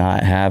was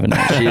not having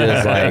it. She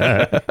was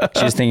like,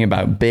 she was thinking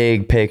about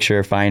big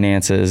picture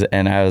finances.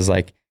 And I was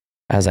like,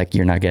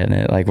 you're not getting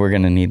it. Like, we're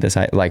going to need this.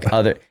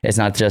 It's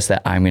not just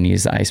that I'm going to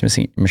use the ice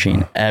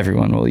machine.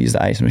 Everyone will use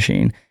the ice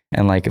machine.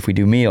 And like, if we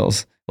do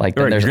meals, like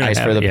then there's ice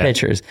for the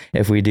pitchers.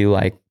 If we do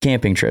like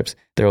camping trips,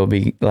 there will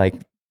be like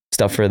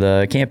stuff for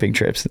the camping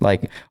trips,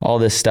 like all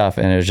this stuff.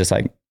 And it was just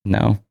like,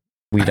 no,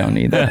 we don't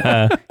need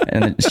that.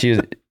 And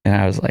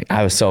I was like,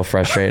 I was so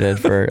frustrated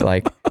for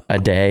like a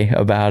day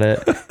about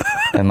it.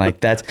 And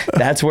like,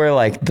 that's where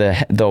like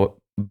the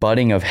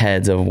butting of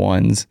heads of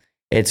ones,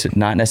 it's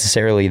not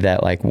necessarily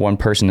that like one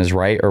person is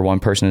right or one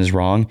person is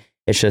wrong.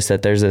 It's just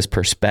that there's this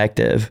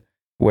perspective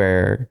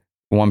where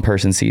one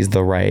person sees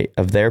the right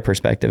of their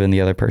perspective and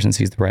the other person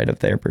sees the right of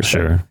their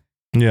perspective.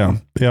 Sure. Yeah.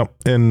 Yeah.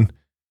 And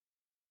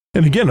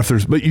again, as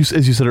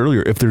you said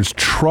earlier, if there's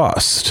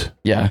trust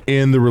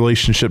in the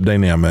relationship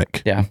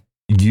dynamic,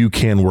 you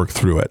can work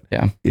through it.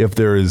 Yeah. If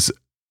there is,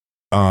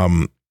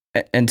 and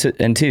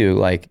two,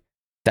 like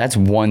that's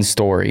one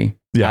story.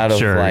 Out of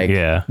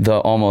the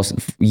almost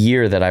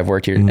year that I've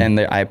worked here, and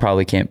I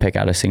probably can't pick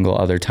out a single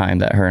other time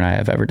that her and I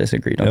have ever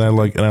disagreed on. And I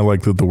like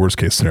that the worst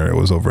case scenario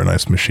was over an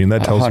ice machine.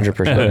 That tells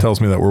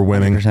 100%. Me that we're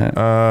winning.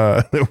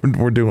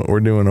 We're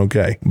doing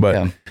okay.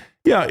 But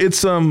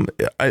it's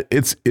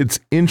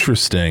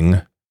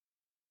interesting.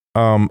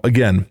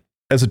 Again,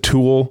 as a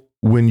tool,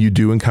 when you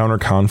do encounter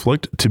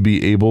conflict, to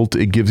be able to,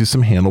 it gives you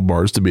some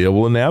handlebars to be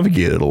able to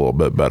navigate it a little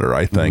bit better.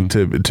 I think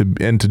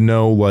to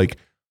know, like,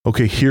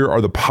 okay, here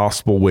are the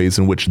possible ways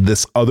in which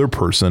this other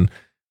person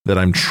that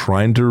I'm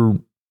trying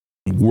to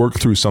work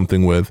through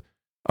something with,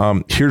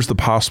 here's the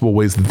possible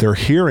ways that they're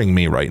hearing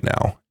me right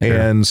now. Sure.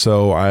 And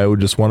so I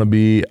just want to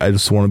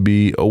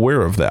be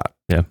aware of that.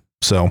 Yeah.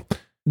 So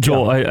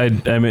Joel,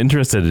 I'm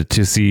interested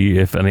to see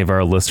if any of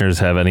our listeners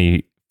have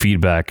any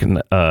feedback.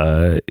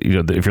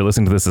 If you're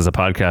listening to this as a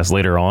podcast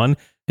later on,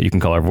 you can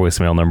call our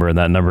voicemail number, and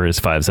that number is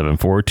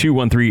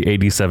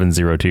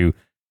 574-213-8702.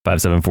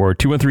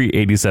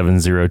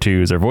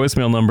 574-213-8702 is our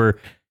voicemail number.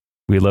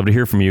 We'd love to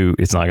hear from you.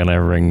 It's not going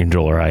to ring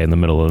Joel or I in the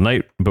middle of the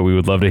night, but we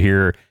would love to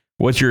hear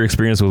what your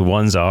experience with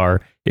ones are.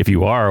 If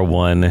you are a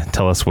one,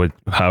 tell us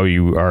how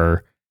you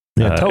are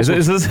Yeah,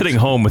 is this hitting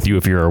home with you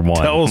if you're a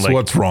 1? Tell us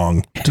what's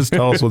wrong. Just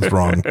tell us what's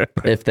wrong.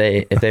 If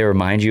they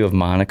remind you of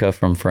Monica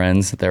from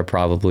Friends, they're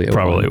probably a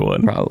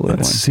 1. Probably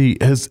Let's 1. see.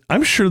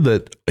 I'm sure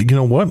that, you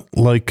know what?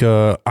 Like,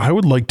 I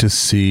would like to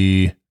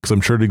see, because I'm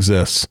sure it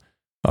exists,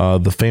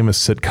 the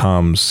famous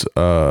sitcoms.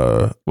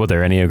 What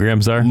their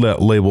Enneagrams are?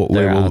 Label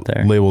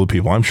the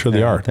people. I'm sure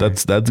they are.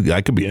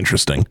 That could be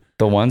interesting.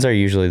 The ones are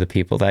usually the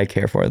people that I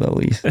care for the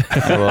least,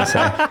 I will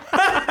say.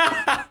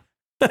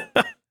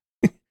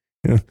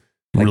 Yeah.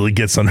 Really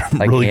gets under.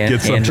 Like really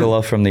gets Angela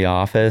under, from The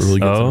Office. Really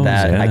gets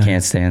I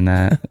can't stand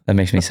that. That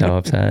makes me so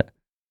upset.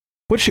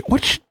 Was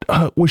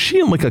she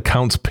in like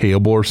accounts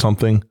payable or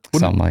something?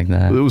 Something like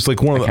that. It was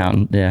like one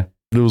accountant. of the, yeah.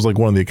 It was like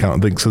one of the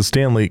accountant things. So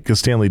Stanley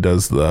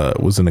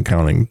was in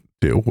accounting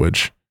too,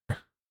 which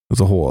is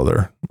a whole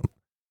other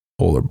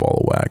ball of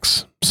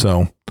wax.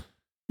 So,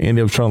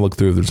 Andy, I was trying to look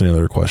through if there's any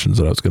other questions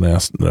that I was going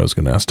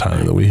to ask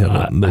Tyler that we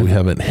haven't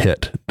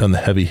done the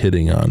heavy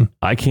hitting on.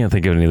 I can't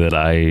think of any that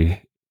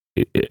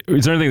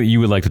is there anything that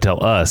you would like to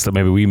tell us that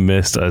maybe we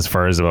missed as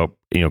far as about,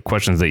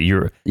 questions that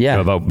you're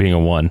about being a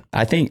 1?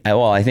 I think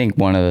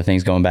one of the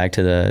things, going back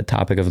to the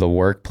topic of the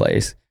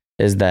workplace,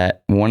 is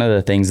that one of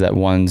the things that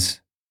ones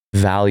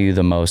value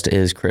the most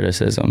is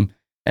criticism.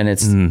 And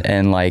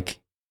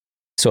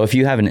so if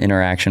you have an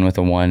interaction with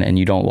a 1 and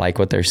you don't like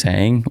what they're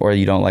saying or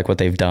you don't like what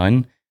they've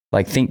done,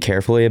 like, think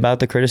carefully about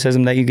the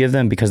criticism that you give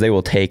them, because they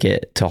will take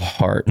it to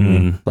heart.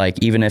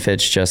 Like, even if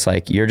it's just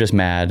like, you're just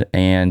mad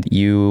and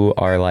you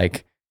are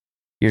like,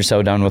 you're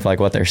so done with like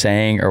what they're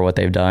saying or what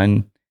they've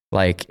done,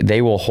 like,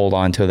 they will hold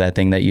on to that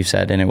thing that you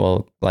said and it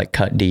will like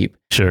cut deep.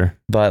 Sure.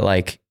 But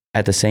like,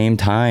 at the same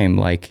time,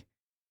 like,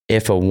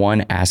 if a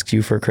 1 asks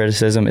you for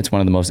criticism, it's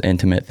one of the most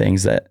intimate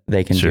things that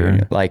they can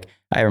do. Like,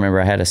 I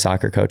remember I had a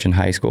soccer coach in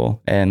high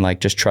school and like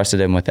just trusted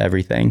him with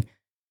everything.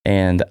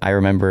 And I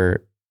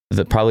remember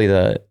the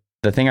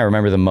thing I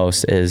remember the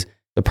most is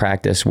the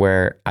practice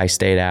where I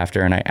stayed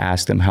after and I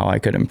asked him how I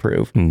could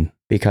improve,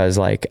 because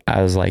like,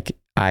 I was like,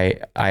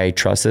 I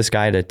trust this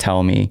guy to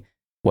tell me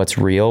what's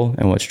real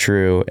and what's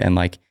true. And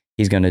like,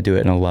 he's going to do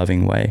it in a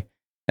loving way.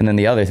 And then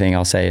the other thing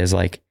I'll say is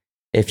like,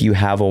 if you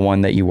have a 1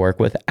 that you work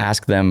with,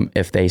 ask them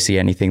if they see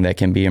anything that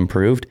can be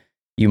improved.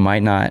 You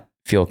might not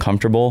feel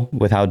comfortable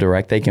with how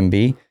direct they can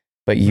be,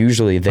 but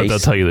usually they'll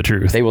tell you the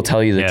truth. They will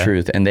tell you the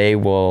truth, and they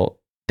will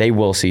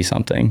see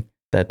something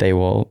that they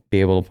will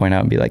be able to point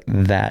out and be like,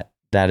 that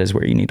is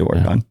where you need to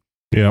work on.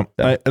 Yeah.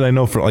 So. I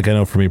know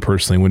for me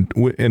personally,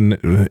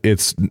 when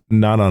it's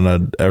not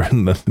like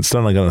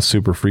on a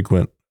super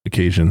frequent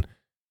occasion,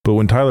 but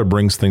when Tyler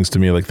brings things to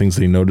me, like things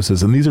that he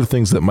notices, and these are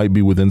things that might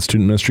be within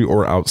student ministry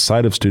or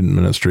outside of student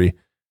ministry.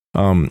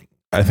 I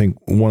think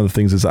one of the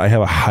things is I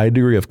have a high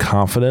degree of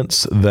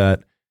confidence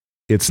that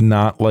it's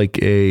not like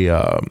he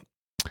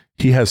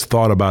has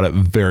thought about it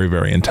very,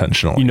 very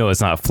intentionally. It's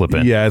not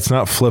flippant. Yeah. It's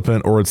not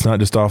flippant, or it's not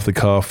just off the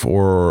cuff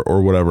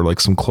or whatever. Like,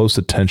 some close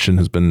attention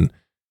has been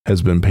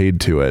paid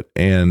to it.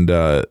 And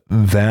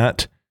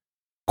that,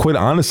 quite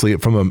honestly,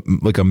 from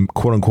a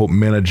quote unquote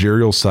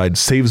managerial side,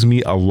 saves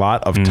me a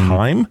lot of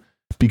time,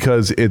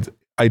 because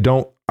I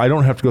don't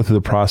have to go through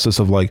the process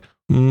of like,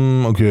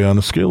 okay, on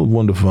a scale of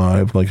 1 to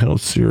 5, like, how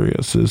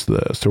serious is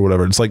this or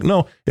whatever. It's like,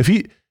 no,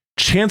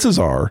 chances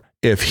are,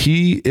 if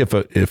he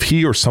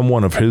or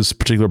someone of his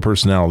particular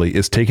personality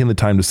is taking the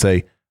time to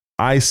say,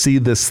 I see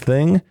this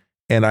thing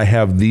and I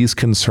have these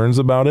concerns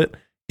about it,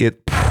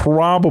 it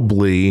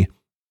probably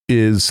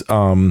is, it's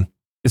probably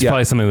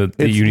something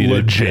that you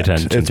need to pay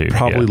attention to. It's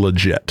probably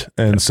legit.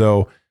 And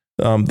so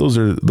those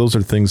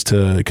are things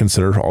to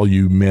consider, all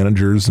you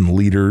managers and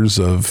leaders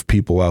of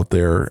people out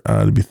there,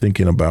 to be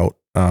thinking about,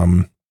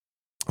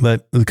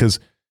 that, because,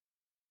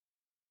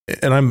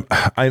 and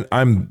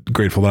I'm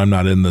grateful that I'm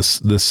not in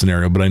this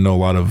scenario, but I know a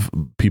lot of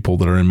people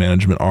that are in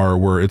management are,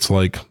 where it's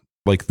like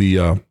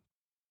the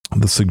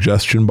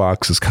suggestion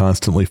box is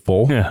constantly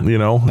full,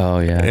 Oh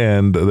yeah.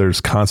 And there's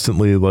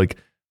constantly, like,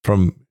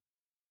 from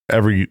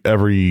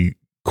every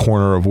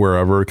corner of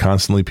wherever,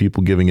 constantly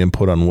people giving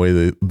input on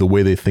the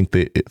way they think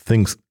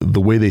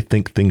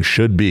things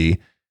should be.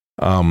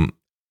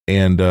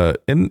 And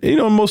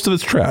most of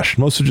it's trash.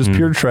 Most of it's just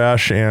pure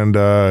trash, and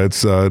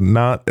it's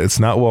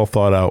not well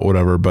thought out,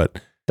 whatever. But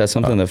that's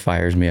something that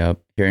fires me up,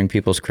 hearing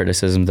people's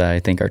criticisms that I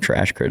think are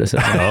trash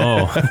criticism.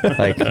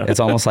 Like, it's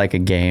almost like a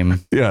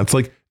game. Yeah, it's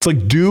like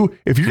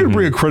if you're gonna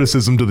bring a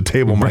criticism to the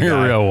table, bring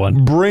a real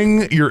one.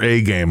 Bring your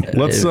A game.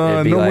 Let's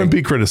no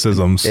wimpy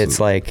criticisms. It's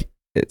like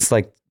a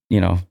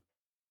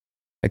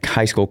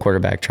high school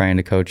quarterback trying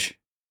to coach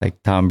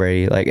like Tom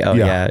Brady, like,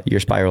 your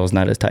spiral is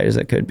not as tight as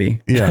it could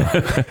be.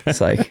 Yeah. It's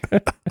like,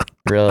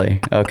 really?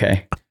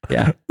 Okay.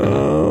 Yeah.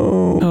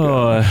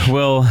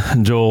 Well,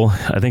 Joel,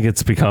 I think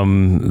it's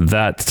become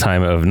that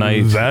time of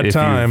night. That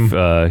time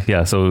of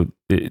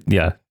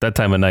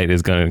night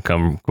is going to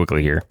come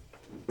quickly here.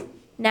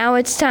 Now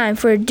it's time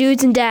for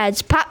Dudes and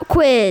Dads Pop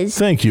Quiz.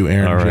 Thank you,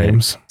 Aaron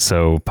James.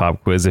 So,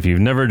 Pop Quiz, if you've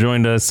never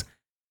joined us,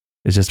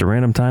 it's just a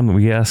random time that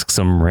we ask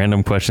some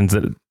random questions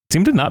that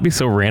seem to not be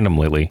so random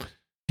lately.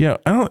 Yeah,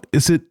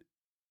 is it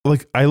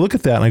like I look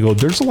at that and I go,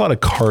 there's a lot of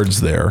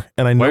cards there.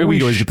 And I know Why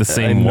we always get the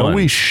same one?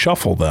 We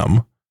shuffle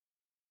them.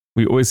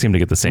 We always seem to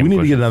get the same. We need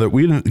question. to get another.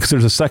 We didn't because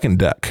there's a second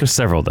deck. There's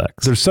several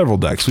decks. We're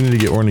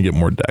going to get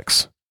more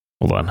decks.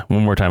 Hold on.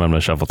 One more time. I'm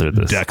going to shuffle through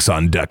this. Decks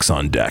on decks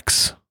on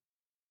decks.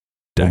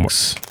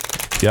 Decks.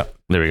 Yep.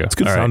 There we go. It's a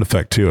good sound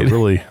effect too. It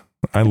really,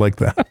 I like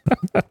that.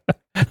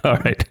 All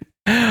right.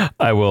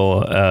 I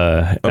will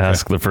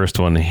ask the first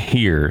one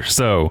here.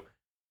 So,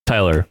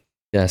 Tyler.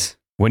 Yes.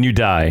 When you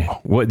die,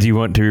 what do you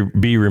want to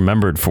be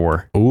remembered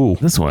for? Ooh.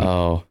 This one.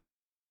 Oh.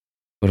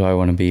 What do I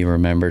want to be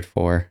remembered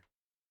for?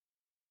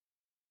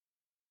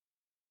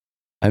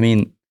 I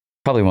mean,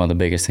 probably one of the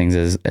biggest things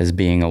is as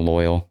being a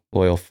loyal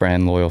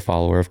friend, loyal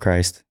follower of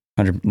Christ.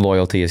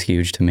 Loyalty is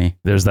huge to me.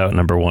 There's that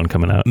number one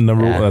coming out.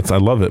 I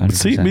love it. But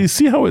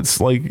see how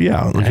it's like,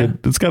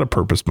 it's got a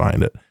purpose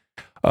behind it.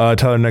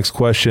 Tyler, next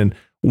question.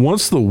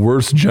 What's the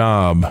worst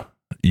job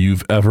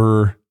you've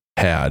ever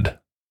had?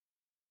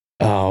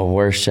 Oh,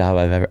 worst job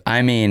I've ever.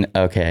 I mean,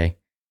 okay.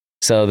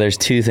 So there's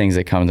two things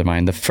that come to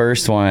mind. The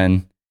first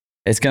one,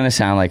 it's going to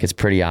sound like it's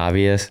pretty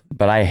obvious,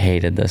 but I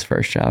hated this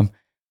first job.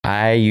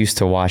 I used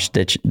to wash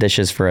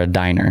dishes for a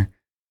diner,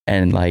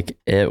 and like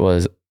I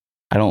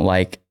don't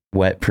like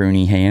wet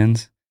pruny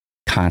hands,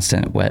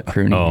 constant wet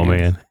pruny hands.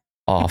 Man.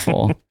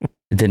 Awful.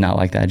 Did not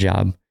like that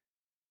job.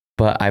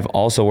 But I've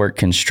also worked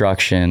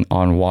construction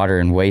on water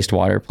and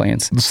wastewater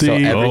plants. So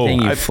everything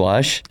you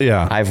flush,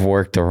 I've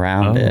worked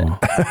around it.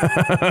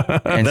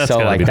 And so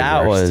like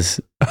that was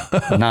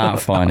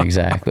not fun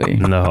exactly.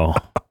 No.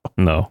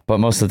 But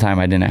most of the time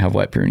I didn't have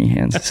wet pruny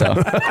hands. So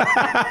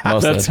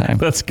most of the time.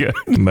 That's good.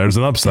 There's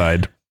an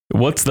upside.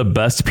 What's the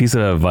best piece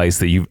of advice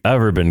that you've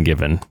ever been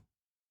given?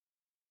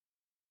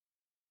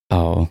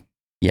 Oh,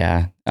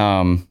 yeah.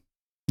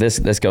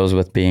 This goes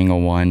with being a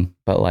one,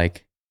 but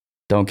like,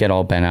 don't get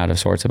all bent out of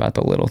sorts about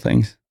the little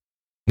things.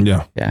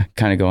 Yeah. Yeah.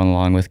 Kind of going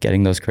along with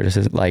getting those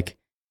criticisms. Like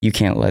you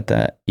can't let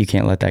that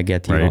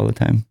get to you all the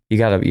time. You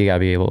gotta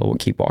be able to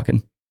keep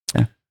walking.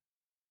 Yeah.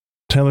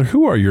 Tyler,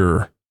 who are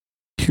your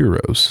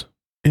heroes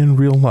in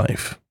real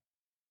life?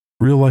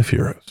 Real life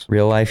heroes.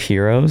 Real life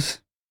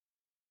heroes.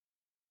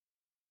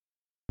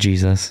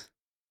 Jesus.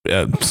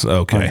 Yeah.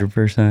 Okay.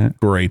 100%.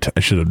 Great. I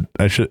should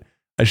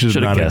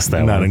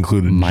have not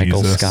included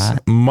Michael Jesus.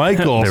 Scott.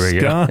 Michael there we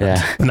Scott. Go.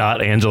 Yeah.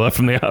 Not Angela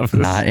from The Office.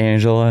 Not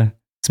Angela.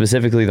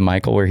 Specifically the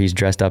Michael where he's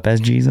dressed up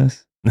as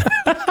Jesus.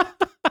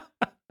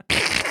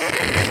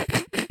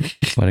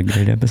 What a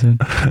great episode.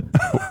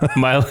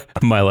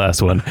 My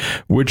last one.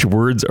 Which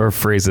words or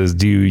phrases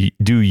do you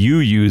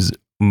use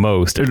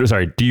most? Do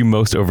you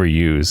most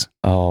overuse?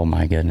 Oh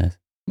my goodness.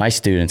 My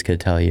students could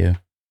tell you.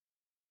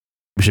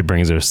 We should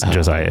bring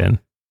Josiah in.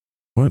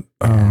 What?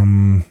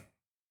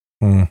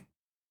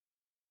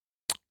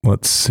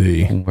 Let's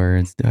see.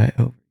 Words do I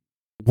over?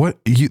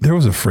 There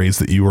was a phrase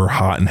that you were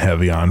hot and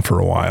heavy on for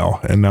a while,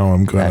 and now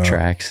I'm going. That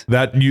tracks.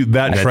 That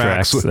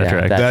tracks.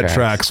 That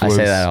tracks. I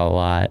say that a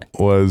lot.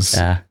 Was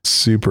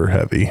super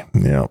heavy.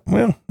 Yeah.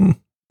 Well,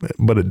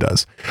 but it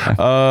does.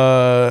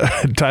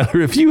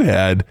 Tyler, if you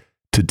had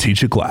to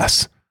teach a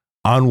class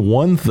on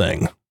one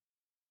thing,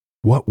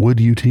 what would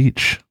you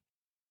teach?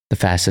 The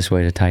fastest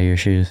way to tie your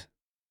shoes.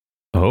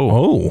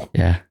 Oh.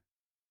 Yeah.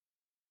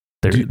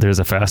 There's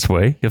a fast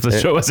way. You have to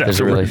show us afterwards. There's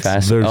a really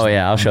fast.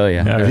 I'll show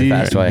you.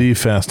 The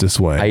fastest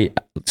way.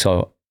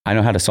 I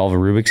know how to solve a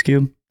Rubik's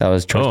Cube. That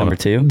was choice number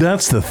 2.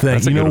 That's the thing.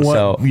 That's you know what?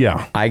 So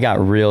yeah. I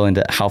got real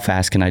into how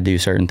fast can I do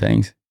certain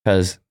things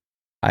because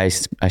I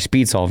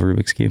speed solve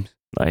Rubik's Cubes.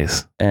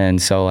 Nice. And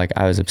so like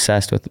I was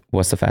obsessed with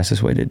what's the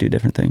fastest way to do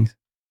different things.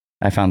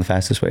 I found the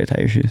fastest way to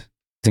tie your shoes.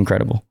 It's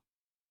incredible.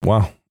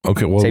 Wow.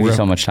 Okay, well, save you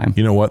so much time.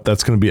 You know what?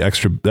 That's going to be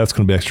extra. That's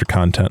going to be extra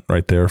content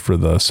right there for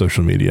the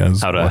social media.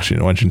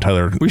 Watching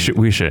Tyler. We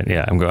should.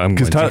 Yeah, I'm going.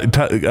 Because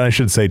I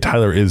should say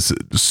Tyler is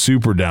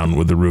super down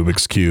with the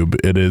Rubik's Cube.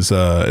 It is.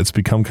 It's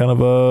become kind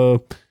of a,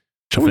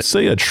 shall we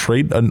say,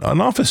 an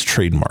office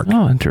trademark.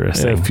 Oh,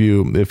 interesting. If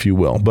you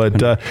will.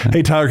 But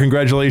hey, Tyler,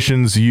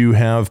 congratulations! You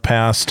have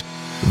passed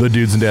the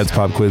Dudes and Dads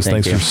Pop Quiz.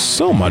 Thanks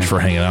so much for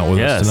hanging out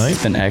with us tonight.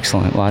 It's been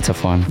excellent. Lots of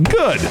fun.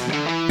 Good.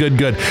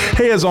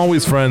 Hey, as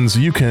always, friends,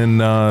 you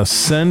can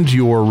send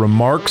your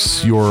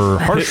remarks, your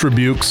harsh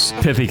rebukes,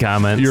 pithy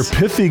comments,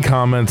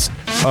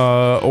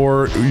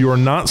 or your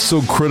not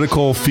so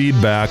critical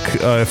feedback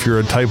if you're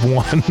a type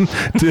 1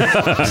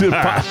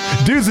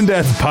 to Dudes and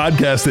Dads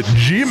Podcast at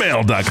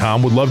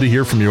gmail.com. Would love to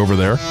hear from you over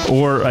there.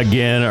 Or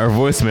again, our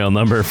voicemail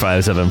number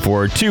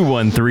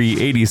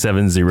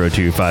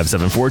 574-213-8702,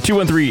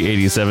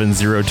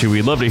 574-213-8702.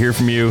 We'd love to hear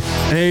from you.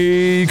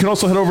 Hey, you can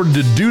also head over to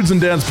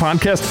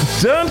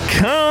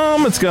dudesanddadspodcast.com.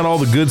 It's got all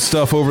the good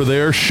stuff over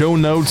there. Show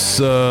notes,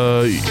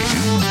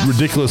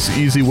 ridiculous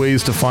easy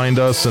ways to find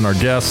us and our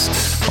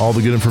guests, all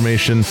the good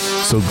information.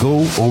 So go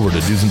over to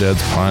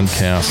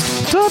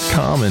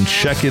dudesanddadspodcast.com and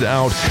check it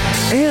out.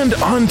 And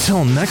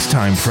until next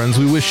time, friends,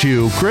 we wish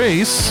you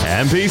grace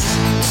and peace.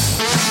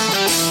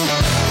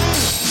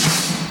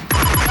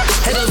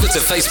 Head over to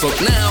Facebook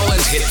now and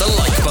hit the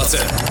like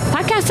button.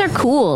 Podcasts are cool.